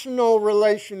personal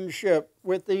relationship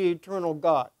with the eternal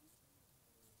God.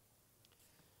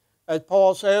 As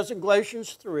Paul says in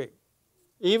Galatians 3,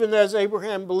 even as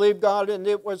Abraham believed God and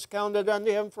it was counted unto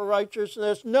him for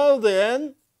righteousness, know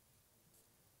then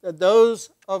that those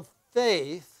of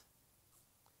faith,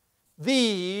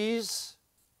 these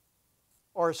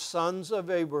are sons of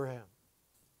Abraham.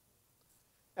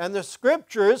 And the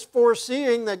Scriptures,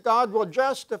 foreseeing that God will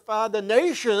justify the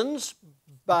nations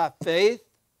by faith,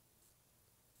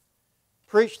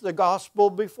 preached the gospel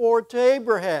before to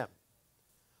Abraham.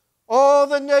 All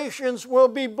the nations will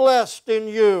be blessed in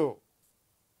you,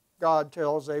 God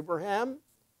tells Abraham,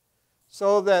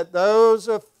 so that those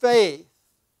of faith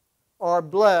are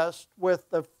blessed with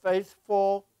the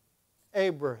faithful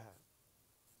Abraham.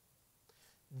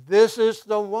 This is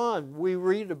the one we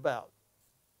read about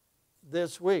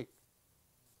this week.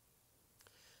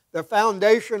 The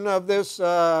foundation of this,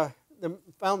 the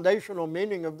foundational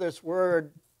meaning of this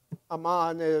word,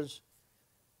 aman, is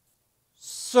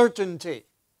certainty.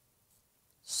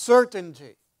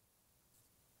 Certainty.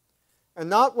 And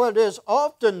not what is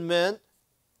often meant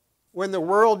when the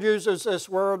world uses this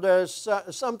word as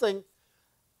something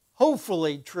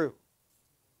hopefully true.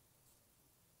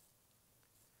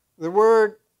 The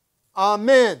word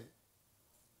amen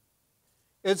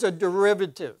is a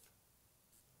derivative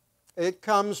It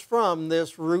comes from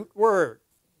this root word.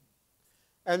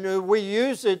 And we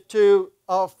use it to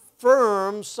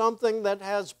affirm something that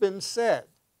has been said.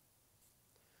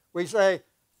 We say,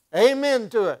 amen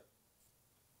to it.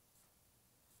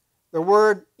 The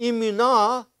word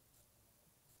emunah,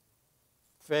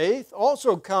 faith,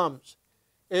 also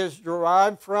is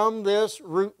derived from this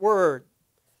root word.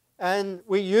 And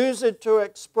we use it to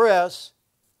express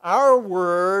our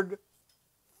word,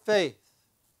 faith.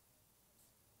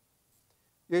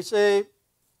 You see,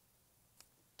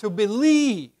 to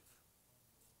believe,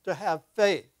 to have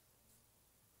faith,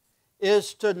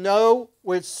 is to know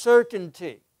with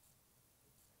certainty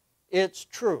it's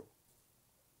true.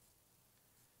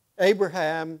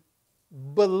 Abraham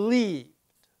believed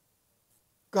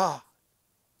God.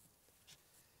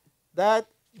 That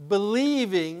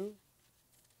believing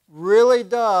really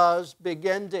does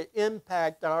begin to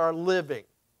impact our living.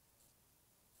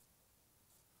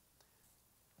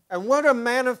 And what a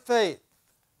man of faith.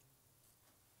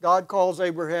 God calls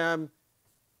Abraham,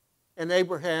 and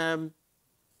Abraham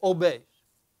obeys.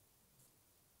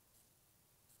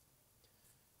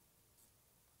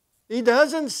 He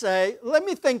doesn't say, let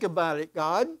me think about it,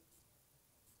 God.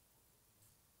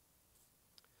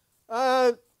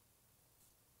 I'm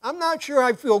not sure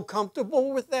I feel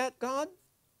comfortable with that, God.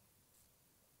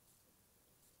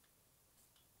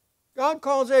 God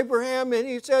calls Abraham and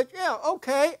he said, yeah,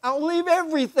 okay, I'll leave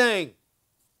everything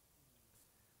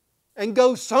and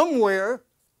go somewhere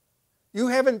you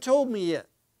haven't told me yet.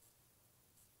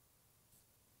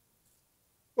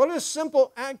 What a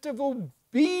simple act of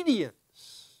obedience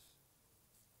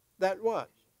that was.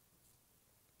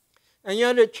 And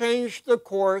yet it changed the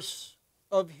course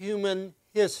of human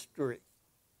history.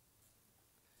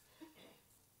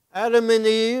 Adam and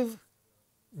Eve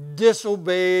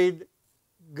disobeyed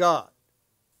God.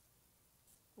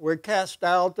 Were cast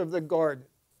out of the garden.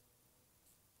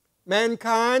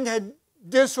 Mankind had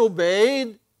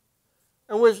disobeyed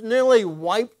and was nearly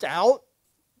wiped out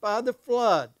by the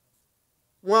flood.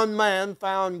 One man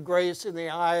found grace in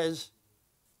the eyes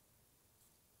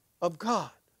of God.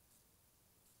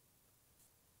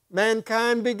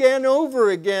 Mankind began over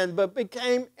again, but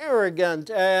became arrogant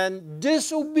and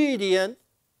disobedient,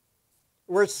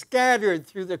 were scattered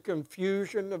through the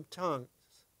confusion of tongues,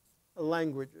 of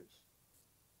languages.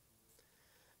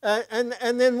 And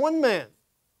then one man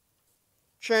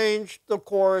changed the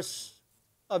course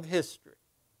of history.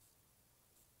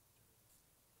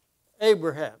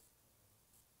 Abraham.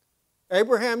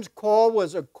 Abraham's call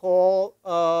was a call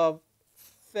of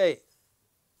faith.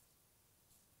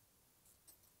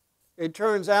 It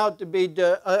turns out to be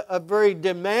a very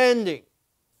demanding,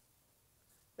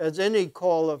 as any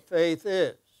call of faith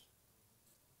is.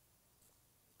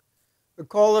 The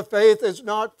call of faith is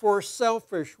not for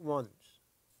selfish ones.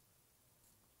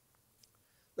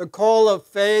 The call of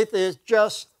faith is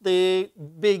just the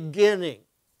beginning.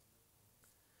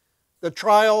 The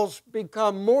trials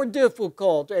become more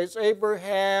difficult as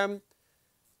Abraham,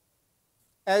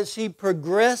 as he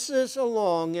progresses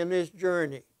along in his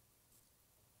journey.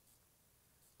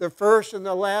 The first and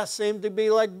the last seem to be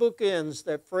like bookends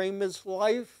that frame his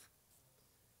life,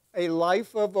 a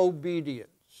life of obedience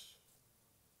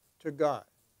to God.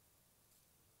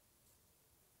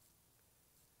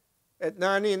 At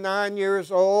 99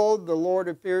 years old, the Lord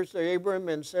appears to Abram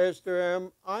and says to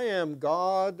him, I am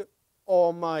God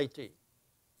Almighty.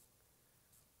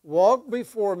 Walk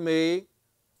before me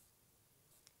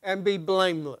and be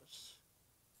blameless.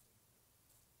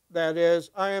 That is,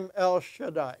 I am El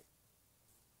Shaddai.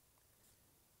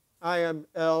 I am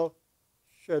El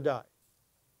Shaddai,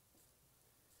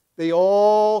 the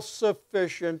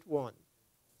all-sufficient one.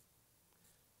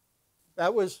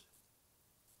 That was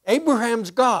Abraham's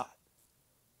God.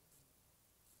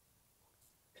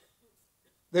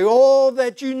 The all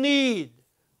that you need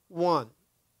one.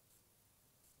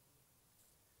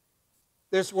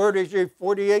 This word is used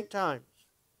 48 times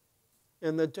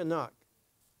in the Tanakh.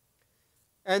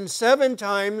 And 7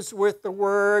 times with the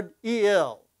word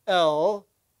El, El,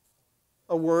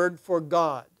 a word for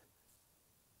God.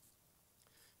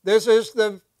 This is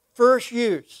the first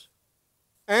use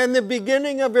and the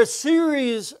beginning of a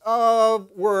series of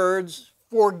words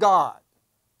for God.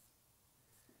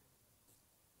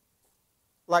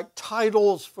 Like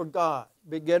titles for God,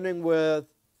 beginning with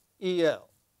El.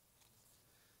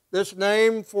 This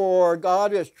name for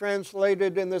God is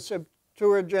translated in the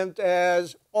Septuagint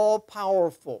as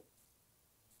all-powerful.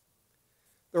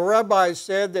 The rabbis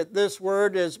said that this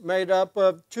word is made up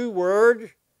of 2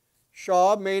 words,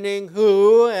 shah meaning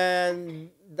who,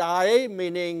 and dai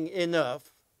meaning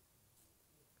enough.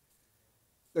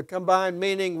 The combined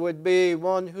meaning would be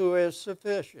one who is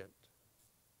sufficient.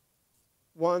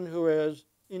 one who is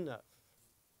enough.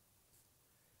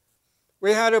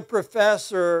 We had a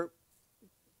professor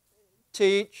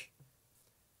teach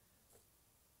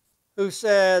who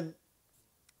said,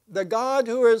 the God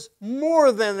who is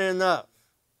more than enough,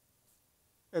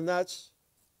 and that's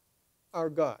our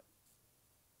God.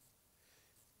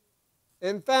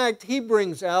 In fact, he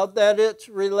brings out that it's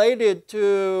related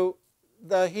to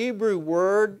the Hebrew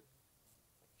word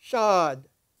shad,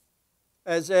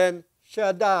 as in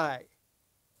Shaddai,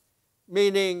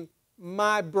 meaning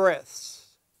my breaths.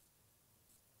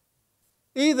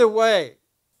 Either way,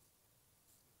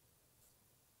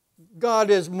 God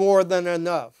is more than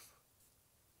enough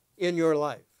in your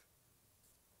life.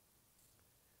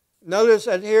 Notice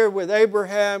that here with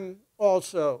Abraham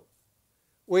also,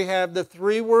 we have the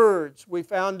three words we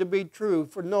found to be true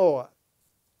for Noah.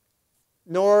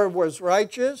 Noah was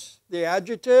righteous, the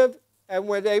adjective, and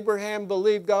when Abraham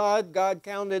believed God, God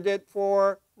counted it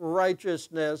for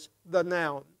righteousness, the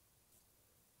noun.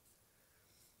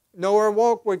 Noah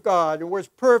walked with God and was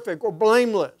perfect or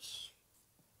blameless,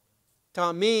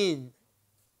 tamim.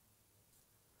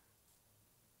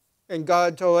 And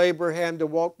God told Abraham to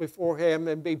walk before him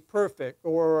and be perfect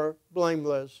or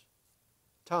blameless,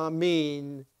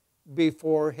 tamim,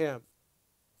 before him.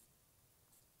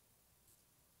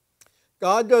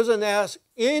 God doesn't ask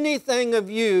anything of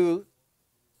you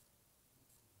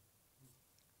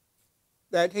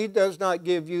that he does not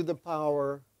give you the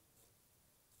power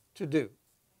to do.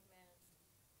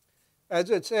 As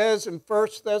it says in 1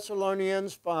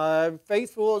 Thessalonians 5,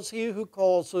 faithful is he who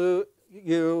calls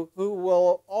you, who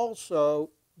will also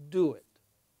do it.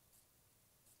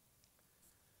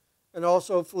 And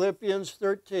also Philippians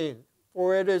 13,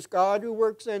 for it is God who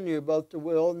works in you both to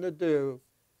will and to do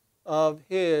of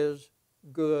his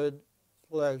good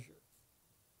pleasure.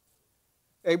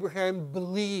 Abraham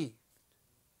believed.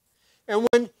 And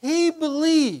when he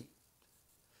believed,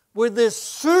 with this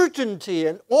certainty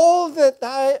and all that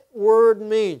that word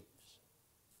means,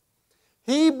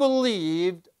 he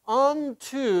believed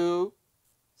unto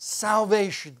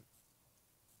salvation.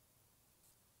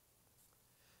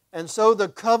 And so the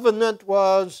covenant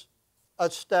was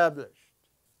established.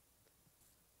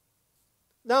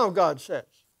 Now God says,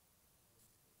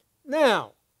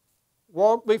 now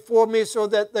walk before me so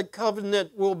that the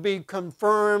covenant will be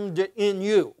confirmed in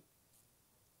you.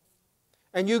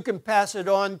 And you can pass it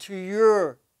on to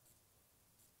your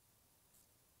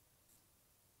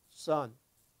son.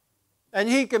 And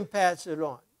he can pass it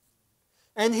on.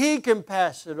 And he can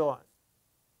pass it on.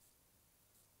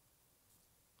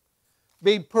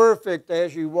 Be perfect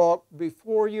as you walk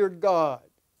before your God,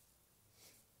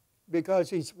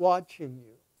 because he's watching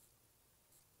you.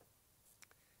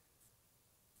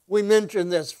 We mention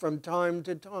this from time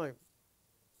to time.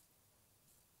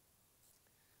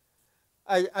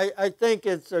 I think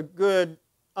it's a good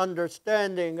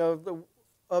understanding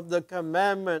of the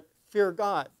commandment, fear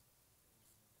God.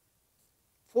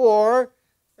 For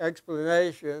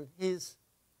explanation, he's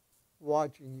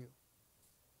watching you.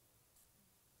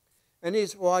 And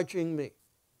he's watching me.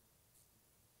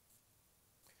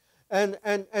 And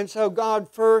so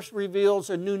God first reveals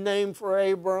a new name for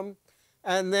Abram,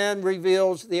 and then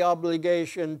reveals the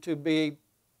obligation to be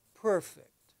perfect.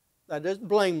 That is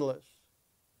blameless.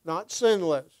 Not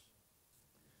sinless,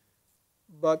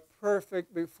 but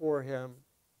perfect before him.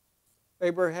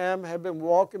 Abraham had been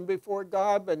walking before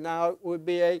God, but now it would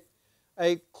be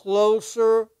a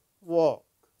closer walk,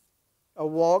 a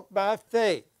walk by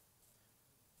faith,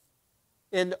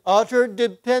 in utter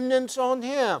dependence on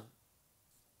him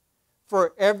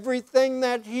for everything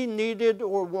that he needed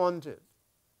or wanted,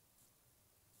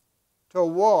 to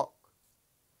walk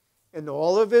in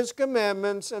all of his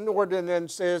commandments and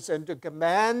ordinances, and to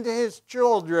command his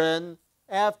children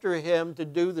after him to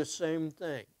do the same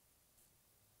thing.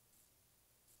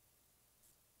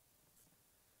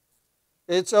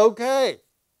 It's okay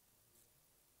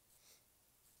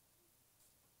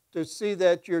to see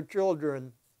that your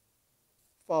children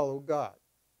follow God.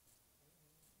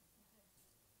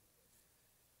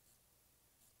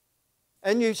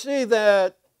 And you see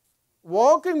that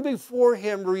walking before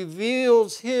him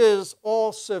reveals his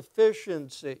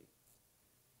all-sufficiency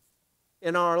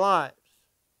in our lives.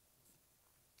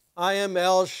 I am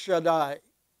El Shaddai.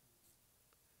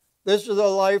 This is the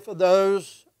life of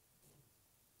those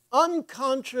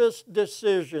unconscious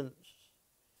decisions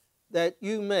that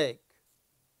you make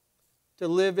to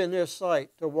live in his sight,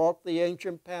 to walk the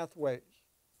ancient pathways,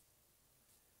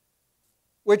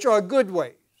 which are good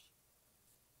ways.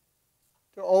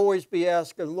 To always be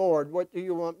asking, Lord, what do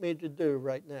you want me to do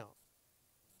right now?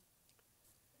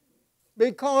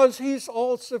 Because he's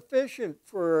all sufficient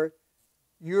for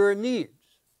your needs.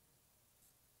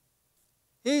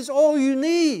 He's all you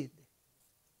need.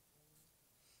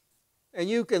 And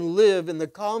you can live in the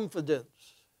confidence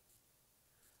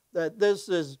that this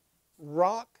is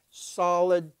rock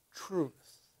solid truth.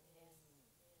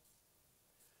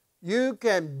 You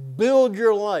can build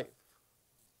your life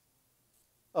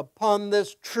upon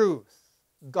this truth.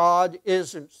 God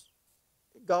is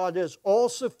all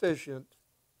sufficient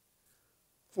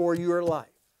for your life.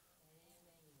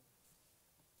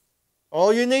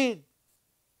 All you need.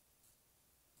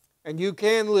 And you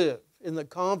can live in the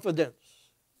confidence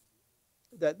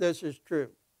that this is true.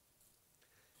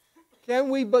 Can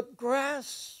we but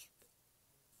grasp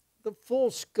the full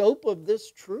scope of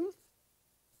this truth?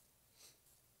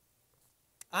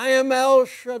 I am El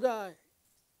Shaddai.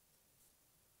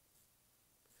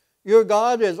 Your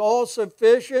God is all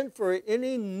sufficient for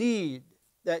any need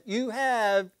that you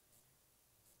have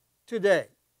today.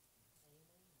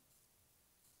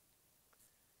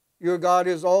 Your God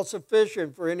is all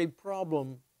sufficient for any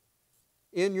problem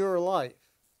in your life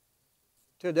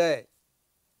today.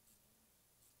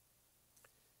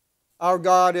 Our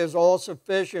God is all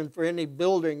sufficient for any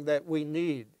building that we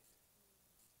need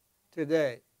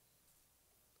today.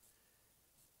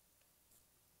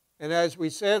 And as we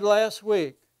said last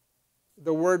week,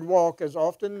 the word walk is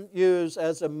often used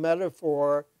as a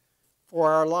metaphor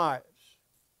for our lives.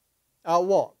 Our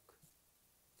walk.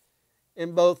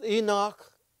 In both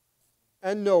Enoch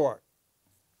and Noah,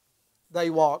 they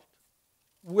walked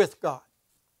with God.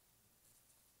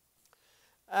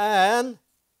 And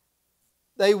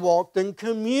they walked in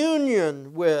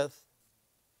communion with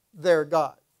their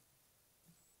God.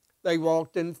 They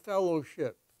walked in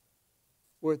fellowship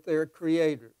with their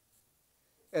Creator,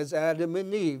 as Adam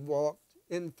and Eve walked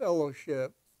in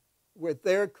fellowship with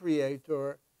their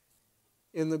Creator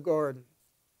in the garden.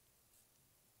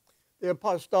 The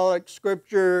apostolic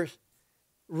scriptures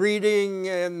reading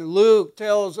in Luke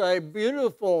tells a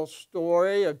beautiful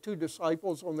story of two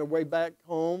disciples on their way back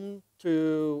home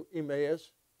to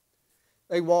Emmaus.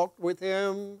 They walked with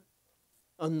him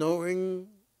unknowingly,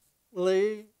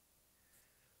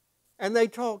 and they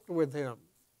talked with him.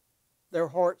 Their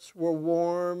hearts were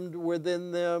warmed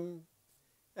within them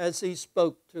as he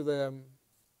spoke to them,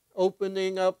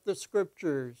 opening up the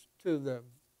scriptures to them.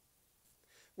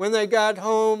 When they got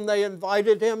home, they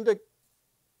invited him to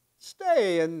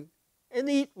stay and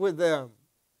eat with them.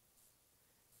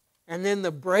 And in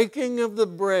the breaking of the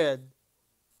bread,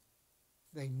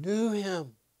 they knew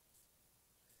him.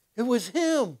 It was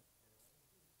him.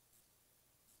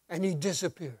 And he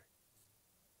disappeared.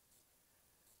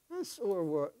 That's sort of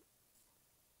what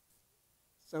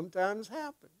sometimes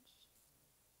happens.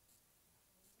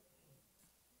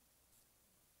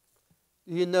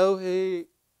 Do you know he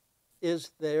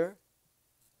is there?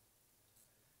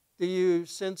 Do you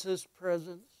sense his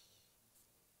presence?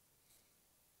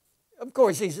 Of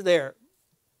course he's there.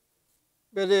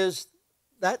 But is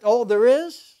that all there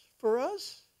is for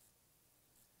us?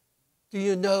 Do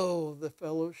you know the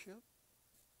fellowship?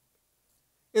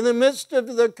 In the midst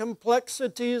of the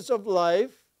complexities of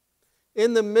life,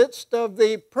 in the midst of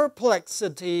the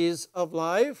perplexities of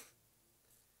life,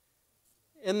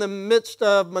 in the midst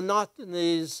of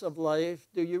monotonies of life,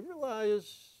 do you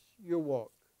realize your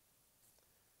walk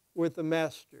with the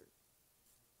Master?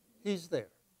 He's there.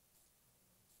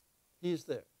 He's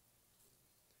there.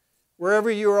 Wherever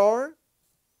you are,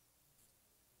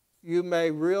 you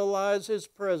may realize his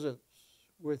presence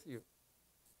with you.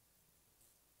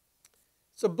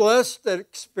 It's a blessed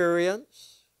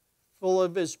experience, full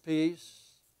of his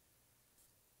peace,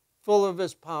 full of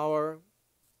his power,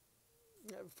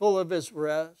 full of his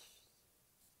rest,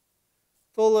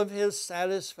 full of his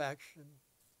satisfaction.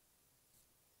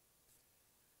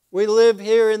 We live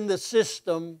here in the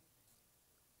system,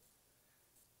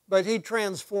 but he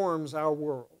transforms our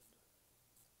world.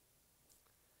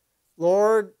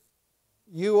 Lord,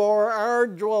 you are our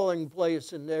dwelling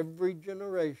place in every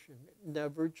generation. It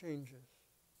never changes.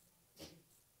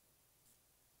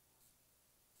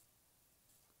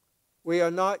 We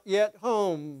are not yet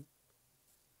home,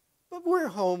 but we're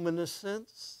home in a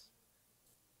sense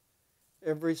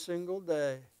every single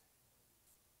day.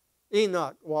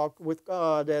 Enoch walked with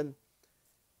God, and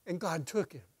God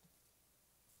took him.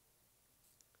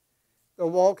 The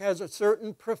walk has a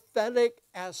certain prophetic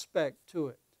aspect to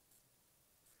it,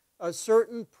 a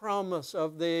certain promise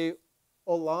of the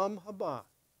Olam Haba,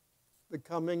 the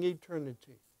coming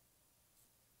eternity.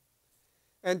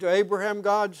 And to Abraham,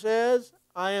 God says,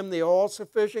 I am the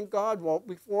all-sufficient God. Walk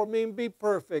before me and be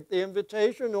perfect. The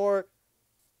invitation, or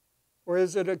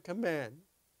is it a command?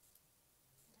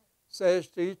 Says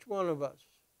to each one of us,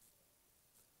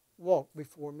 walk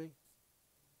before me.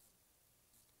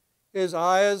 His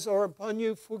eyes are upon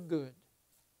you for good.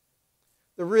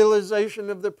 The realization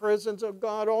of the presence of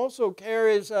God also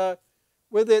carries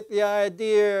with it the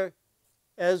idea,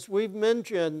 as we've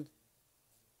mentioned,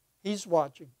 He's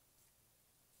watching.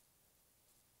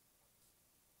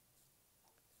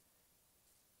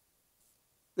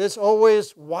 This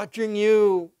always watching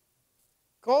you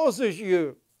causes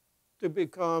you to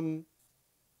become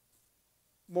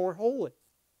more holy,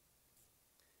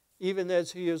 even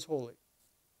as He is holy.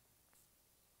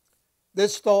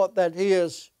 This thought that He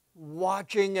is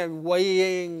watching and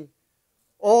weighing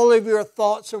all of your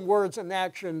thoughts and words and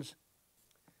actions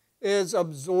is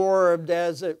absorbed,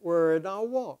 as it were, in our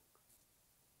walk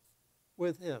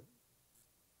with Him.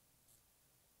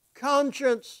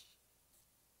 Conscious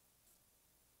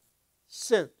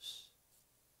sense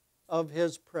of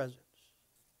His presence.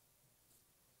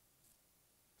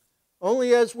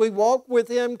 Only as we walk with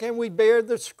Him can we bear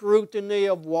the scrutiny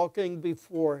of walking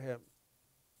before Him.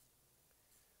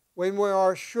 When we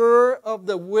are sure of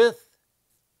the with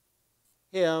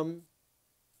Him,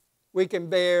 we can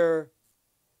bear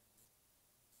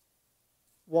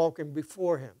walking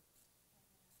before Him.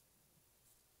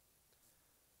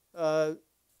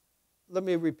 Let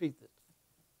me repeat this.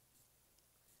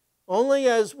 Only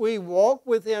as we walk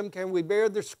with Him can we bear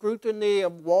the scrutiny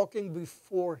of walking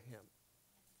before Him.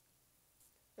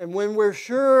 And when we're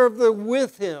sure of the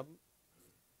with Him,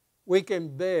 we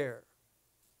can bear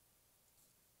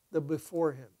the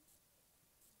before Him.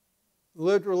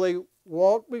 Literally,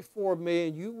 walk before me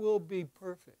and you will be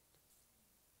perfect.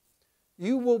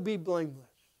 You will be blameless.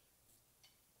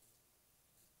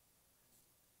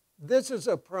 This is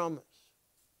a promise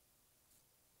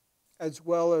as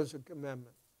well as a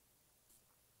commandment.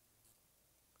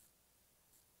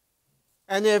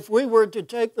 And if we were to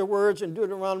take the words in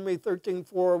Deuteronomy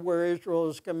 13:4, where Israel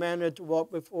is commanded to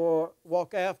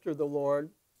walk after the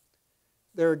Lord,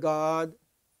 their God,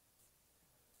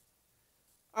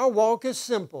 our walk is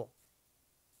simple.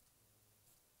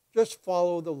 Just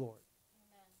follow the Lord.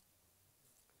 Amen.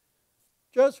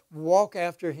 Just walk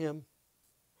after Him.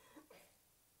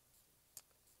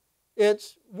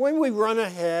 It's when we run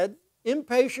ahead,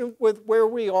 impatient with where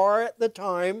we are at the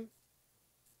time,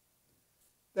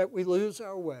 that we lose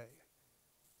our way.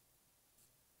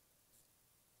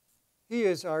 He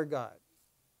is our guide.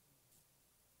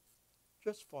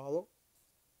 Just follow.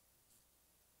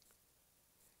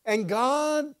 And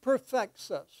God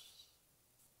perfects us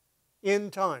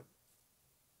in time.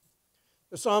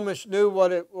 The psalmist knew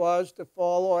what it was to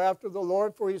follow after the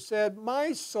Lord, for he said,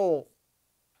 my soul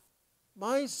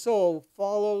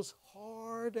follows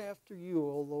hard after you,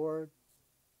 O Lord.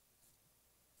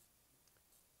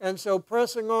 And so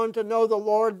pressing on to know the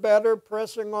Lord better,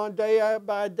 pressing on day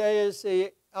by day is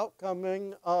the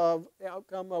outcome of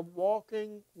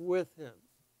walking with Him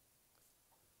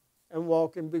and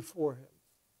walking before Him.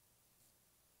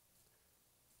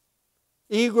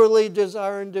 Eagerly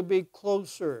desiring to be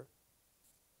closer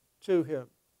to Him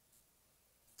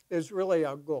is really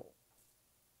our goal.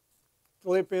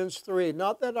 Philippians 3,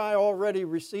 not that I already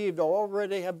received,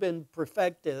 already have been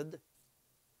perfected.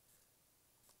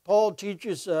 Paul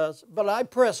teaches us, but I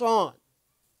press on.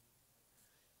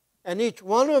 And each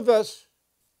one of us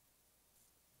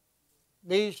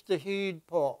needs to heed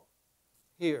Paul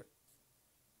here.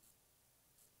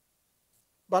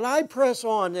 But I press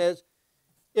on as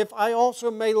if I also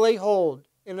may lay hold,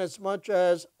 inasmuch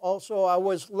as also I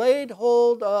was laid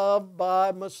hold of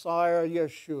by Messiah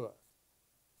Yeshua.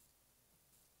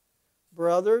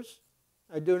 Brothers,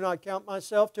 I do not count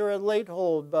myself to have laid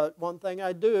hold, but one thing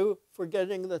I do,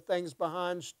 forgetting the things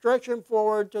behind, stretching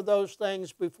forward to those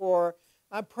things before,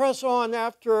 I press on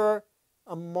after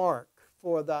a mark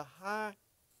for the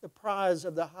prize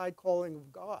of the high calling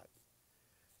of God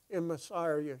in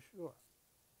Messiah Yeshua.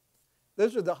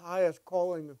 This is the highest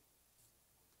calling,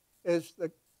 is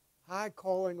the high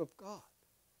calling of God,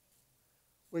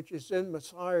 which is in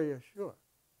Messiah Yeshua.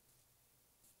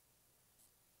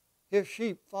 His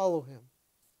sheep follow Him.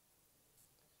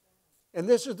 And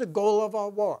this is the goal of our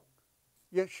walk,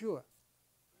 Yeshua.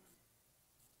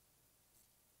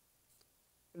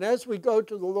 And as we go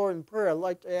to the Lord in prayer, I'd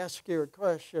like to ask you a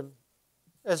question,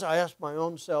 as I ask my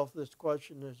own self this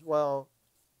question as well.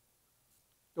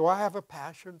 Do I have a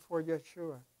passion for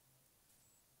Yeshua?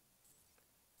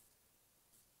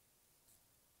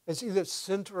 Is He the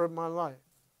center of my life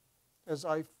as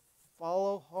I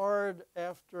follow hard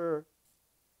after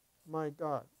my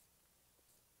God?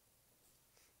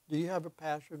 Do you have a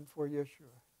passion for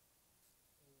Yeshua?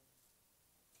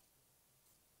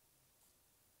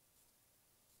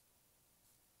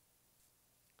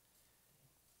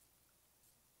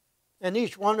 And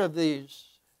each one of these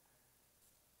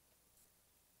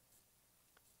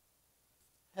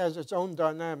has its own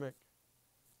dynamic.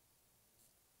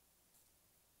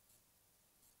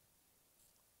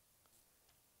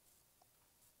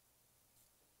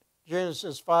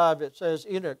 Genesis 5, it says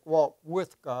Enoch walked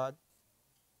with God.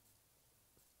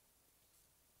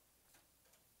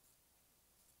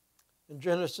 In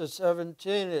Genesis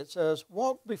 17, it says,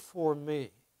 walk before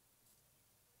me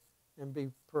and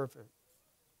be perfect.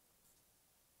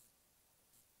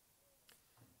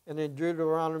 And in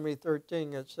Deuteronomy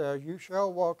 13, it says, you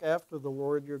shall walk after the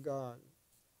Lord your God.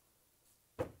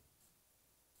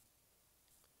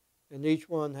 And each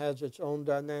one has its own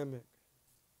dynamic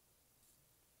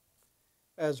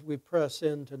as we press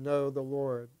in to know the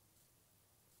Lord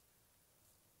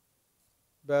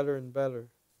better and better.